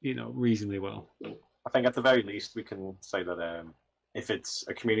pace, reasonably well. I think at the very least we can say that if it's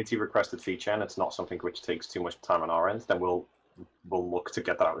a community requested feature and it's not something which takes too much time on our end, then we'll look to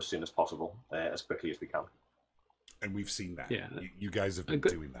get that out as soon as possible, as quickly as we can. And we've seen that. Yeah, you guys have been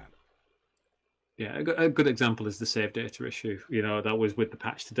doing that. Yeah, a good example is the save data issue. That was with the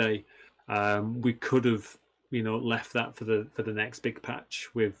patch today. We could have, left that for the next big patch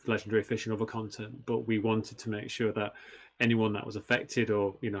with legendary fish and other content, but we wanted to make sure that anyone that was affected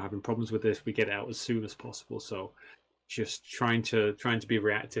or having problems with this, we get it out as soon as possible. So just trying to be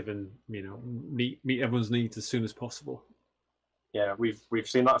reactive and meet everyone's needs as soon as possible. Yeah, we've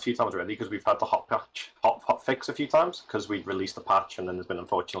seen that a few times already, because we've had the hot fix a few times, because we've released a patch and then there's been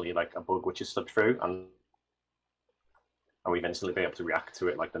unfortunately like a bug which has slipped through, and we've instantly been able to react to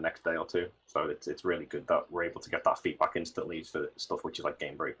it like the next day or two. So it's really good that we're able to get that feedback instantly for stuff which is like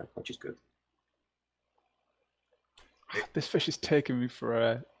game breaking, which is good. This fish is taking me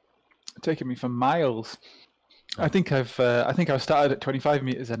for miles. I think I've started at 25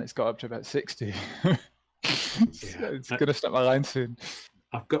 meters and it's got up to about 60. It's gonna stop my line soon.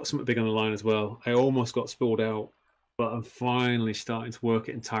 I've got something big on the line as well. I almost got spooled out, but I'm finally starting to work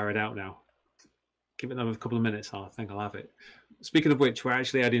it and tire it out now. Give it another couple of minutes, I think I'll have it. Speaking of which, we're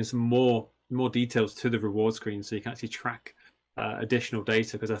actually adding some more details to the reward screen, so you can actually track additional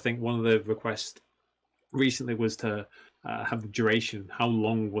data. Because I think one of the requests recently was to have the duration. How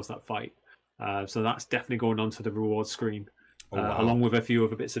long was that fight? So that's definitely going onto the reward screen. Wow. Along with a few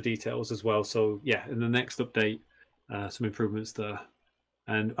other bits of details as well. So yeah, in the next update, some improvements there.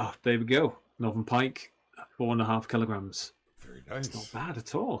 And there we go. Northern pike, 4.5 kilograms. Very nice. It's not bad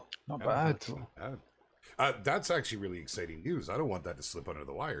at all. Not bad. That's actually really exciting news. I don't want that to slip under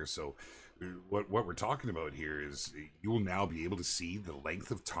the wire. So what we're talking about here is you will now be able to see the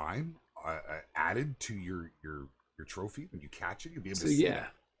length of time added to your trophy when you catch it? You'll be able So to see yeah,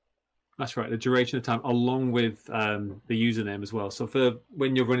 that. that's right. The duration of time, along with the username as well. So for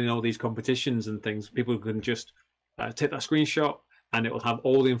when you're running all these competitions and things, people can just take that screenshot, and it will have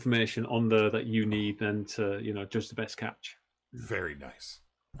all the information on there that you need then to judge the best catch. Very nice,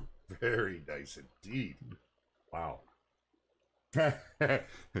 very nice indeed. Wow.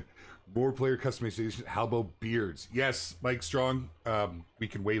 More player customization. How about beards? Yes, Mike Strong. We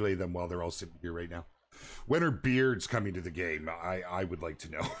can waylay them while they're all sitting here right now. When are beards coming to the game? I would like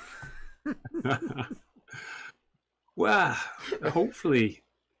to know. Well, hopefully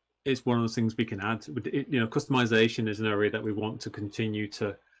it's one of those things we can add. Customization is an area that we want to continue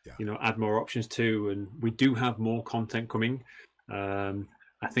to add more options to, and we do have more content coming.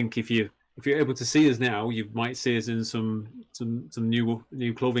 I think if you're able to see us now, you might see us in some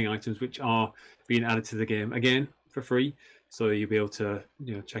new clothing items which are being added to the game again for free. So you'll be able to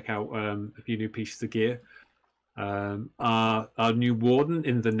check out a few new pieces of gear. Our new warden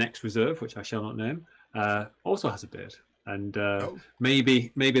in the next reserve, which I shall not name, also has a beard, and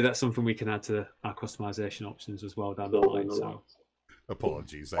maybe that's something we can add to our customization options as well down the line. So.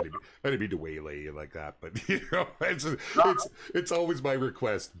 Apologies, I didn't mean to waylay you like that, but it's always my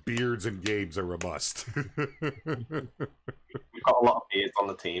request. Beards and games are a must. We've got a lot of beards on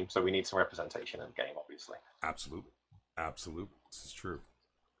the team, so we need some representation in the game, obviously. Absolutely, this is true.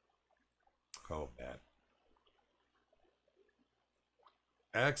 Oh man,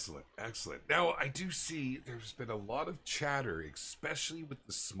 excellent. Now I do see there's been a lot of chatter, especially with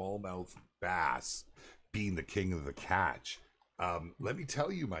the smallmouth bass being the king of the catch. Let me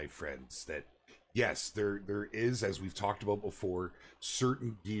tell you, my friends, that yes, there is, as we've talked about before,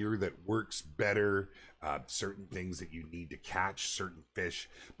 certain gear that works better, certain things that you need to catch certain fish.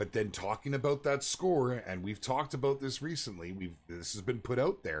 But then talking about that score, and we've talked about this recently, this has been put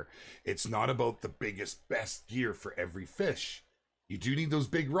out there. It's not about the biggest, best gear for every fish. You do need those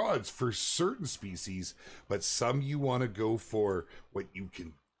big rods for certain species, but some you want to go for what you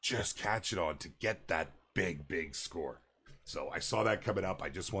can just catch it on to get that big score. So I saw that coming up. I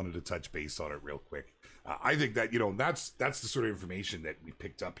just wanted to touch base on it real quick. I think that, that's the sort of information that we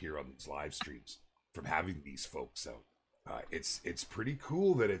picked up here on these live streams from having these folks out. It's pretty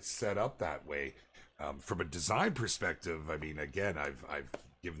cool that it's set up that way. From a design perspective, I mean, again, I've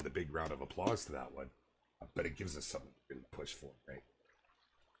given the big round of applause to that one, but it gives us something to really push for, right?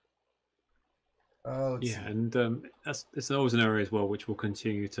 And it's always an area as well which we'll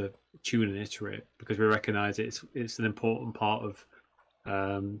continue to tune and iterate, because we recognise it's an important part of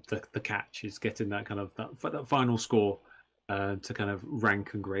the catch is getting that kind of that final score to kind of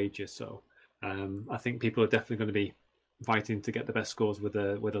rank and grade you. So I think people are definitely going to be fighting to get the best scores with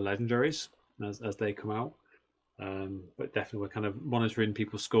the legendaries as they come out. But definitely we're kind of monitoring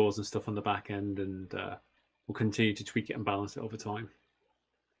people's scores and stuff on the back end, and we'll continue to tweak it and balance it over time.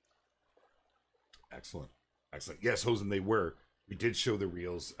 Excellent. Yes, Hosen, we did show the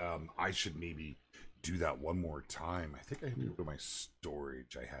reels. I should maybe do that one more time. I think I had to go to my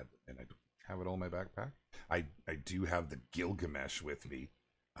storage. I don't have it all in my backpack. I do have the Gilgamesh with me.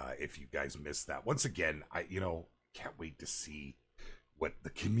 If you guys missed that, once again, I can't wait to see what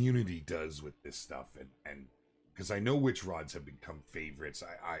the community does with this stuff, and because I know which rods have become favorites.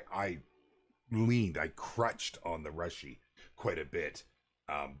 I crutched on the Rushy quite a bit,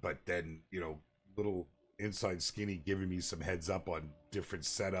 but then little inside skinny giving me some heads up on different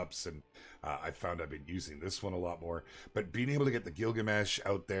setups, and I found I've been using this one a lot more. But being able to get the Gilgamesh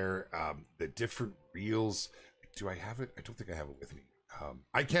out there, the different reels, do I have it? I don't think I have it with me.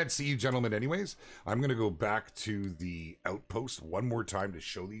 I can't see you gentlemen anyways. I'm going to go back to the outpost one more time to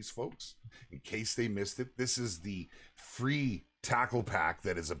show these folks in case they missed it. This is the free tackle pack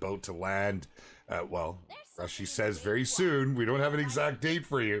that is about to land. Rushy says very soon. We don't have an exact date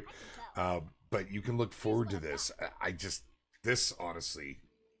for you. But you can look forward to this. This honestly,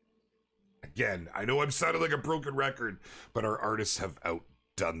 again, I know I'm sounding like a broken record, but our artists have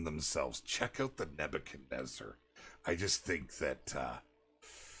outdone themselves. Check out the Nebuchadnezzar. I just think that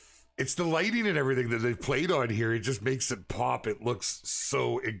it's the lighting and everything that they've played on here. It just makes it pop. It looks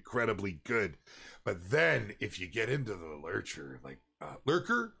so incredibly good. But then if you get into the lurcher, like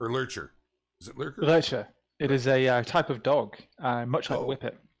lurker or lurcher? Is it lurker? Lurcher. It is a type of dog, much like the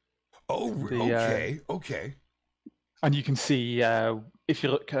Whippet. Okay. And you can see, if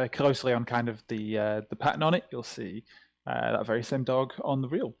you look closely on kind of the pattern on it, you'll see that very same dog on the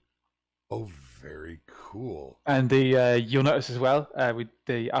reel. Oh, very cool. And you'll notice as well,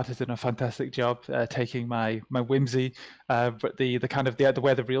 the artist did a fantastic job taking my whimsy, but the kind of the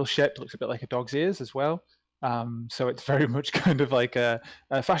way the reel shaped looks a bit like a dog's ears as well. So it's very much kind of like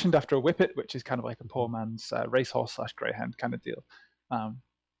fashioned after a whippet, which is kind of like a poor man's racehorse / greyhound kind of deal.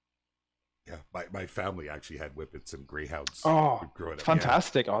 Yeah, my family actually had whippets and greyhounds. Oh, growing up.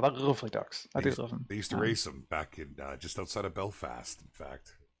 fantastic! Yeah. Oh, they're lovely dogs. I do love them. They used to race them back in just outside of Belfast, in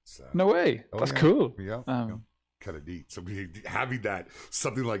fact. No way. That's cool. Yeah. Kind of neat. So having that,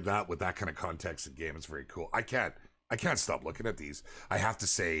 something like that with that kind of context in game is very cool. I can't stop looking at these. I have to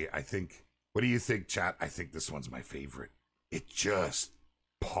say, I think, what do you think, chat? I think this one's my favorite. It just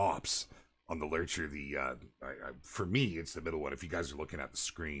pops on the lurcher. For me, it's the middle one. If you guys are looking at the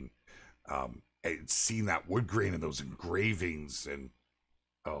screen, seeing that wood grain and those engravings, and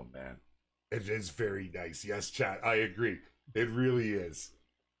oh man, it is very nice. Yes, chat, I agree. It really is.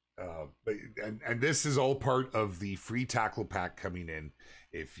 And this is all part of the free tackle pack coming in.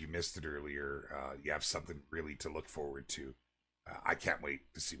 If you missed it earlier, you have something really to look forward to. I can't wait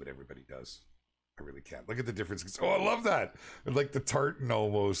to see what everybody does. I really can't. Look at the difference. Oh, I love that. Like the tartan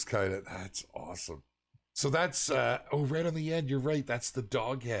almost kind of. That's awesome. So that's right on the end. You're right. That's the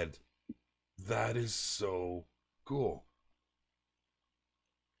dog head. That is so cool.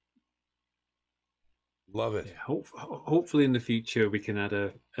 Love it. Yeah, hopefully in the future we can add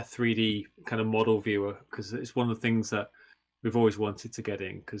a 3D kind of model viewer, because it's one of the things that we've always wanted to get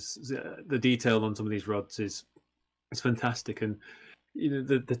in, because the detail on some of these rods is fantastic. And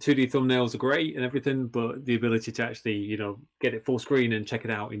the 2D thumbnails are great and everything, but the ability to actually get it full screen and check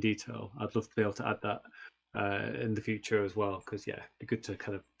it out in detail, I'd love to be able to add that in the future as well, because it'd be good to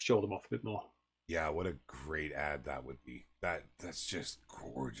kind of show them off a bit more. Yeah, what a great ad that would be. That's just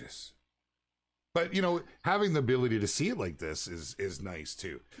gorgeous. But having the ability to see it like this is nice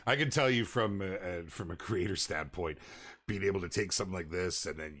too. I can tell you from a creator standpoint, being able to take something like this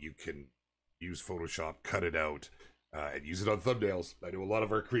and then you can use Photoshop, cut it out, and use it on thumbnails. I know a lot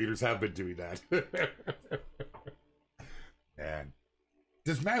of our creators have been doing that. And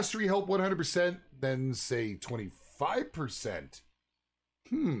does mastery help 100%? Then say 25%.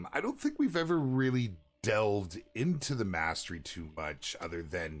 I don't think we've ever really delved into the mastery too much, other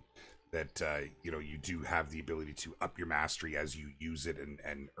than that you do have the ability to up your mastery as you use it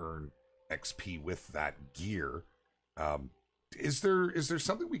and earn XP with that gear. Is there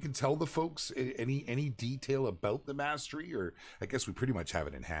something we can tell the folks? Any detail about the mastery, or I guess we pretty much have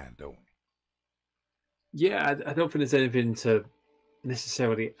it in hand, don't we? Yeah, I don't think there's anything to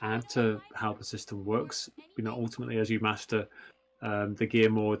necessarily add to how the system works. Ultimately, as you master the gear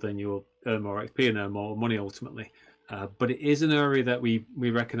more, then you'll earn more XP and earn more money ultimately. But it is an area that we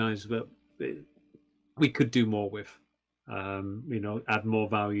recognize that we could do more with. Add more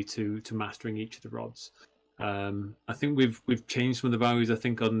value to mastering each of the rods. I think we've changed some of the values. I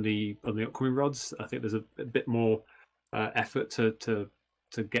think on the upcoming rods, I think there's a bit more effort to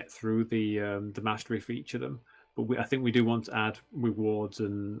get through the mastery for each of them. But I think we do want to add rewards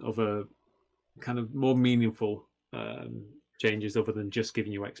and other kind of more meaningful changes other than just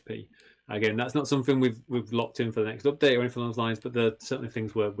giving you XP. Again, that's not something we've locked in for the next update or anything along those lines, but there are certainly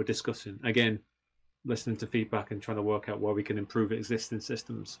things we're discussing. Again, listening to feedback and trying to work out where we can improve existing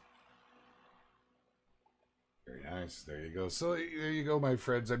systems. Very nice. There you go. So there you go, my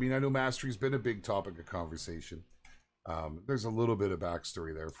friends. I mean, I know mastery's been a big topic of conversation. There's a little bit of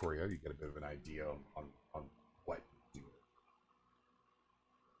backstory there for you. You get a bit of an idea on what you do.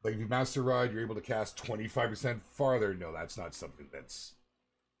 Like if you master ride, you're able to cast 25% farther. No, that's not something that's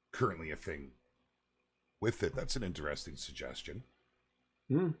currently a thing with it. That's an interesting suggestion.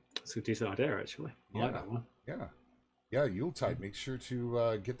 That's a decent idea, actually. I like that one. Yeah, Yuletide. Make sure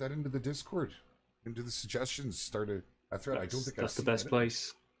to get that into the Discord, into the suggestions. Start a thread. I don't think that's the best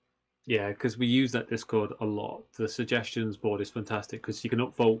place. Yeah, because we use that Discord a lot. The suggestions board is fantastic because you can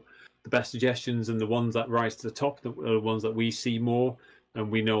upvote the best suggestions, and the ones that rise to the top are the ones that we see more, and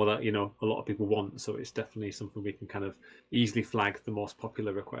we know that a lot of people want. So it's definitely something we can kind of easily flag the most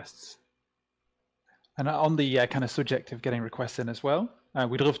popular requests. And on the kind of subject of getting requests in as well,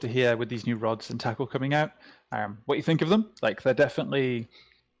 we'd love to hear with these new rods and tackle coming out, what you think of them. Like they're definitely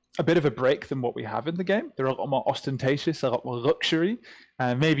a bit of a break than what we have in the game. They're a lot more ostentatious, a lot more luxury.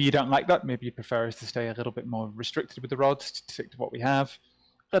 Maybe you don't like that. Maybe you prefer us to stay a little bit more restricted with the rods, to stick to what we have.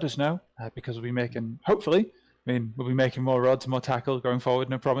 Let us know, because we'll be making, hopefully, we'll be making more rods, more tackle going forward.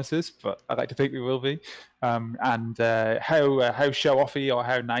 No promises, but I'd like to think we will be. And how show-offy or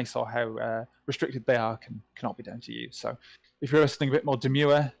how nice or how restricted they are cannot be down to you. So if you're something a bit more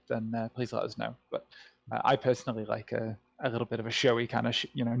demure, then please let us know. But I personally like a little bit of a showy kind of,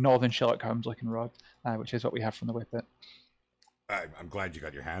 northern Sherlock Holmes looking rod, which is what we have from the Whippet. I'm glad you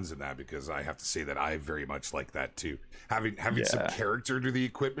got your hands in that, because I have to say that I very much like that too. Having some character to the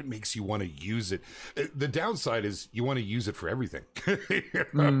equipment makes you want to use it. The downside is you want to use it for everything.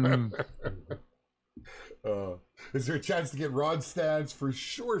 Is there a chance to get rod stands? For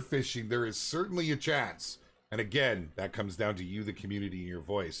sure, fishing. There is certainly a chance. And again, that comes down to you, the community, and your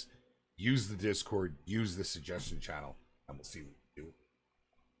voice. Use the Discord, use the suggestion channel, and we'll see what we do.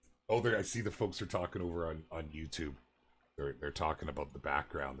 Oh, there! I see the folks are talking over on YouTube. They're talking about the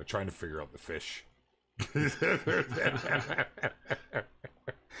background. They're trying to figure out the fish.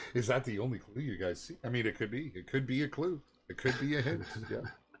 Is that the only clue you guys see? I mean, it could be. It could be a clue. It could be a hint. Yeah.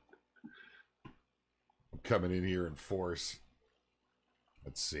 I'm coming in here in force.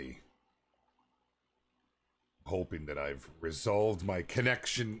 Let's see. Hoping that I've resolved my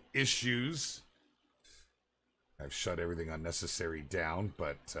connection issues. I've shut everything unnecessary down,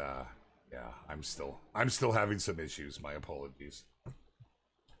 but yeah, I'm still having some issues. My apologies.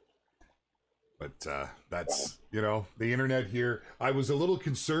 But that's, you know, the internet here. I was a little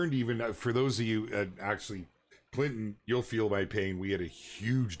concerned, even for those of you, actually, Clinton, you'll feel my pain. We had a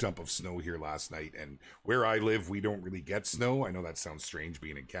huge dump of snow here last night, and where I live, we don't really get snow. I know that sounds strange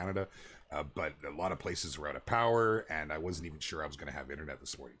being in Canada, but a lot of places were out of power, and I wasn't even sure I was going to have internet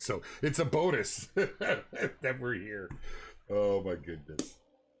this morning. So it's a bonus that we're here. Oh, my goodness.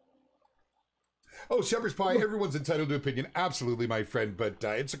 Oh, shepherd's pie, everyone's entitled to opinion. Absolutely, my friend, but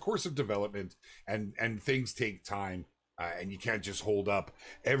it's a course of development, and things take time, and you can't just hold up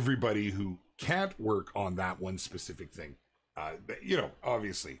everybody who can't work on that one specific thing. You know,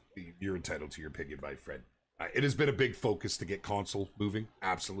 obviously, you're entitled to your opinion, my friend. It has been a big focus to get console moving,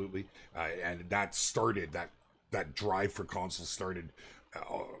 absolutely, and that started, that drive for console started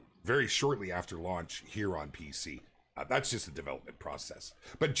very shortly after launch here on PC. That's just a development process.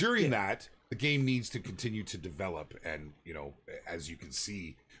 But during that, the game needs to continue to develop, and, you know, as you can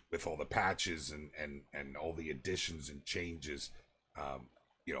see with all the patches and all the additions and changes,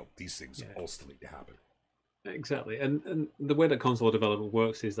 you know, these things all still need to happen. Exactly, and the way that console development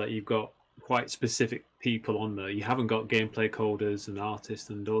works is that you've got quite specific people on there. You haven't got gameplay coders and artists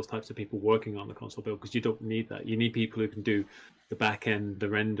and those types of people working on the console build, because you don't need that. You need people who can do the back end, the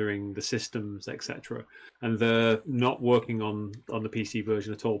rendering, the systems, etc. And they're not working on the PC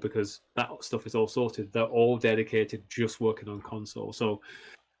version at all, because that stuff is all sorted. They're all dedicated just working on console. So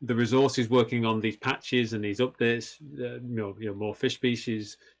the resources working on these patches and these updates, you know, more fish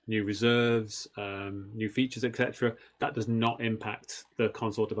species, new reserves, new features, etc., that does not impact the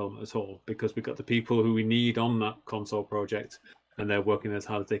console development at all, because we've got the people who we need on that console project, and they're working as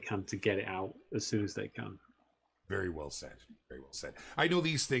hard as they can to get it out as soon as they can. Very well said. Very well said. I know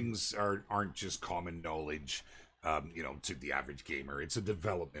these things aren't just common knowledge, you know, to the average gamer. It's a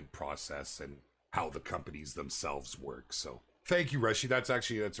development process and how the companies themselves work. So thank you, Rushy. That's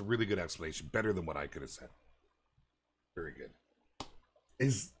a really good explanation. Better than what I could have said. Very good.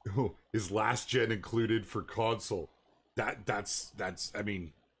 Is last gen included for console? That's I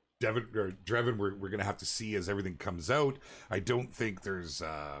mean, Drevin, we're gonna have to see as everything comes out. I don't think there's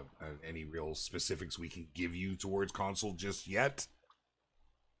any real specifics we can give you towards console just yet.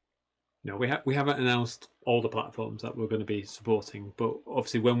 No, we haven't announced all the platforms that we're going to be supporting, but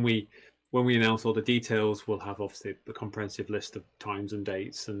obviously when we announce all the details, we'll have obviously the comprehensive list of times and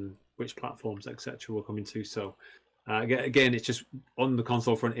dates and which platforms, etc., we're coming to. So again, it's just on the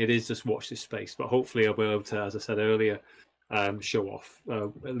console front, it is just watch this space. But hopefully I'll be able to, as I said earlier, show off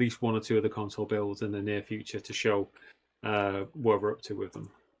at least one or two of the console builds in the near future to show where we're up to with them.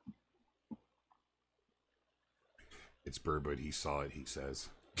 It's Burbot. He saw it, he says.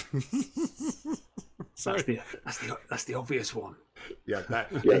 That's the obvious one. Yeah,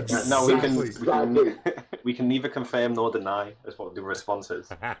 exactly. No, we can neither confirm nor deny, is what the response is.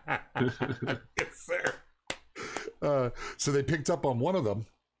 Yes, sir. So they picked up on one of them.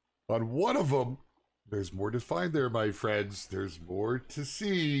 On one of them, there's more to find there, my friends. There's more to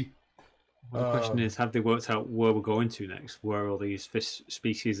see. Well, the question is, have they worked out where we're going to next? Where all these fish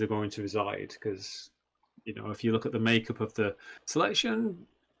species are going to reside? Because, you know, if you look at the makeup of the selection,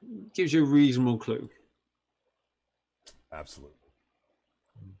 it gives you a reasonable clue. Absolutely.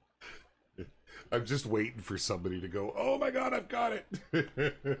 I'm just waiting for somebody to go, oh my God, I've got it.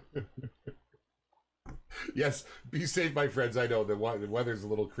 Yes, be safe, my friends. I know the weather's a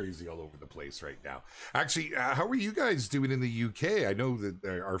little crazy all over the place right now. Actually, how are you guys doing in the UK? I know that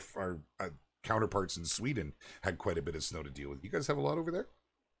our counterparts in Sweden had quite a bit of snow to deal with. You guys have a lot over there?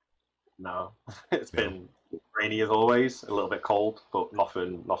 No, it's been rainy as always, a little bit cold, but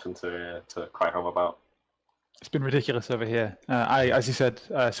nothing to cry home about. It's been ridiculous over here. As you said,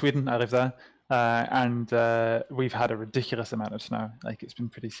 Sweden, I live there. and we've had a ridiculous amount of snow. Like, it's been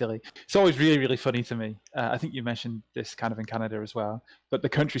pretty silly. It's always really, really funny to me. I think you mentioned this kind of in Canada as well, but the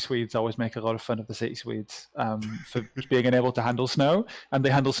country Swedes always make a lot of fun of the city Swedes for being unable to handle snow, and they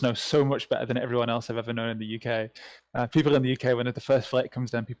handle snow so much better than everyone else I've ever known in the UK. People in the UK, when the first flight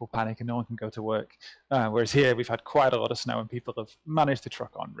comes down, people panic and no one can go to work. Whereas here, we've had quite a lot of snow and people have managed to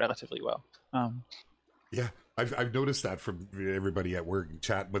truck on relatively well. Yeah, I've noticed that from everybody at work and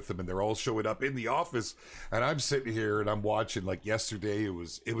chatting with them, and they're all showing up in the office, and I'm sitting here and I'm watching. Like yesterday, it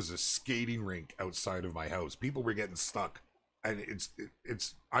was a skating rink outside of my house. People were getting stuck, and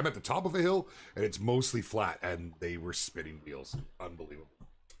it's I'm at the top of a hill and it's mostly flat, and they were spinning wheels. Unbelievable,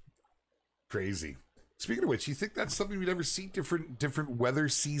 crazy. Speaking of which, you think that's something we'd ever see different weather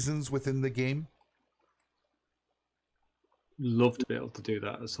seasons within the game? Love to be able to do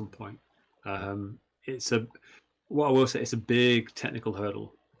that at some point. What I will say, it's a big technical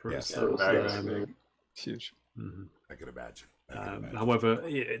hurdle for us. It's huge. Mm-hmm. I can imagine. However,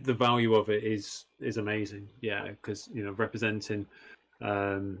 the value of it is amazing. Yeah, because representing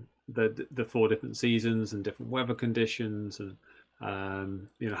the 4 different seasons and different weather conditions, and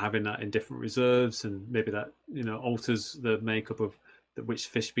having that in different reserves, and maybe that alters the makeup of which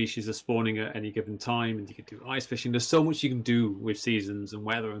fish species are spawning at any given time, and you can do ice fishing. There's so much you can do with seasons and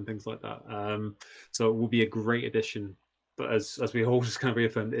weather and things like that. So it will be a great addition. But as we all just kind of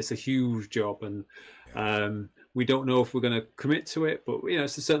reaffirmed, it's a huge job, and we don't know if we're going to commit to it. But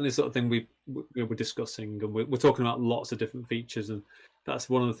it's certainly the sort of thing we're discussing, and we're talking about lots of different features, and that's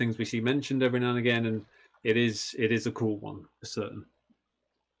one of the things we see mentioned every now and again. And it is a cool one for certain.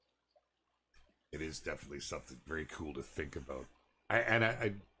 It is definitely something very cool to think about.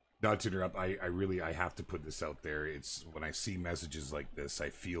 I not to interrupt, I really have to put this out there. It's when I see messages like this, I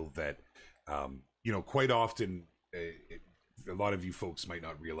feel that quite often a lot of you folks might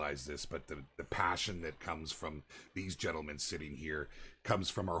not realize this, but the passion that comes from these gentlemen sitting here comes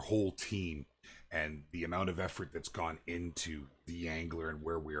from our whole team, and the amount of effort that's gone into the angler and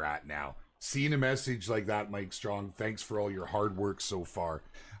where we're at now. Seeing a message like that, Mike Strong, thanks for all your hard work so far.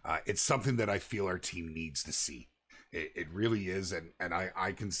 It's something that I feel our team needs to see. It really is, and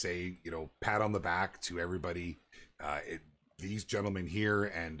I can say, pat on the back to everybody, these gentlemen here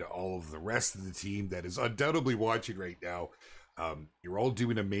and all of the rest of the team that is undoubtedly watching right now. You're all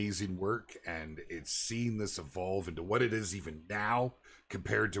doing amazing work, and it's seeing this evolve into what it is even now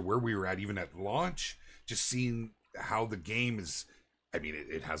compared to where we were at even at launch. Just seeing how the game is,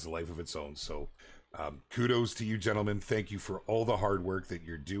 it has a life of its own. So kudos to you, gentlemen. Thank you for all the hard work that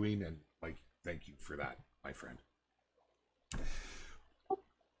you're doing, and Mike, thank you for that, my friend.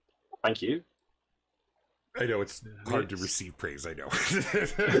 Thank you. I know it's hard to receive praise, I know.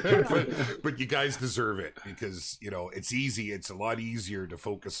 but you guys deserve it, because it's easy. It's a lot easier to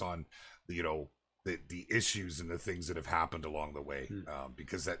focus on the issues and the things that have happened along the way,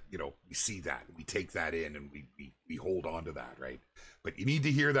 because that we see that, we take that in, and we hold on to that, right? But you need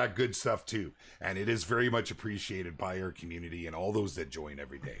to hear that good stuff too, and it is very much appreciated by our community and all those that join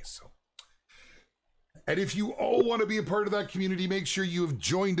every day. So, and if you all want to be a part of that community, make sure you have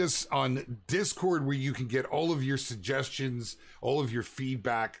joined us on Discord, where you can get all of your suggestions, all of your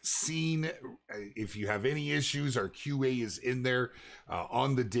feedback seen. If you have any issues, our QA is in there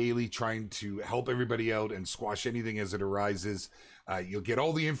on the daily, trying to help everybody out and squash anything as it arises. You'll get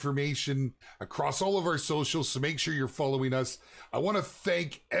all the information across all of our socials, so make sure you're following us. I want to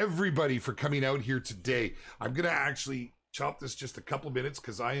thank everybody for coming out here today. I'm going to actually chop this just a couple minutes,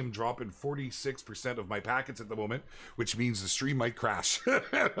 because I am dropping 46% of my packets at the moment, which means the stream might crash.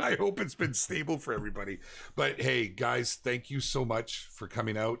 I hope it's been stable for everybody. But hey, guys, thank you so much for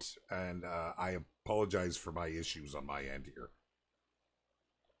coming out, and I apologize for my issues on my end here.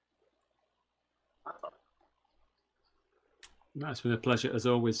 It's been a pleasure as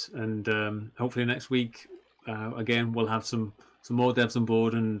always, and hopefully next week again we'll have some more devs on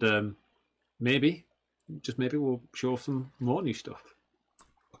board, and maybe we'll show off some more new stuff.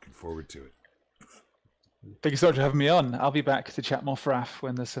 Looking forward to it. Thank you so much for having me on. I'll be back to chat more fraff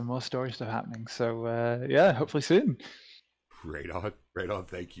when there's some more story stuff happening. So yeah, hopefully soon. Right on.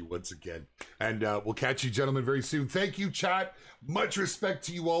 Thank you once again. And we'll catch you gentlemen very soon. Thank you, chat. Much respect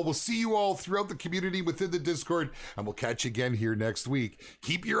to you all. We'll see you all throughout the community within the Discord, and we'll catch you again here next week.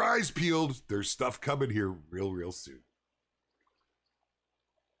 Keep your eyes peeled. There's stuff coming here real soon.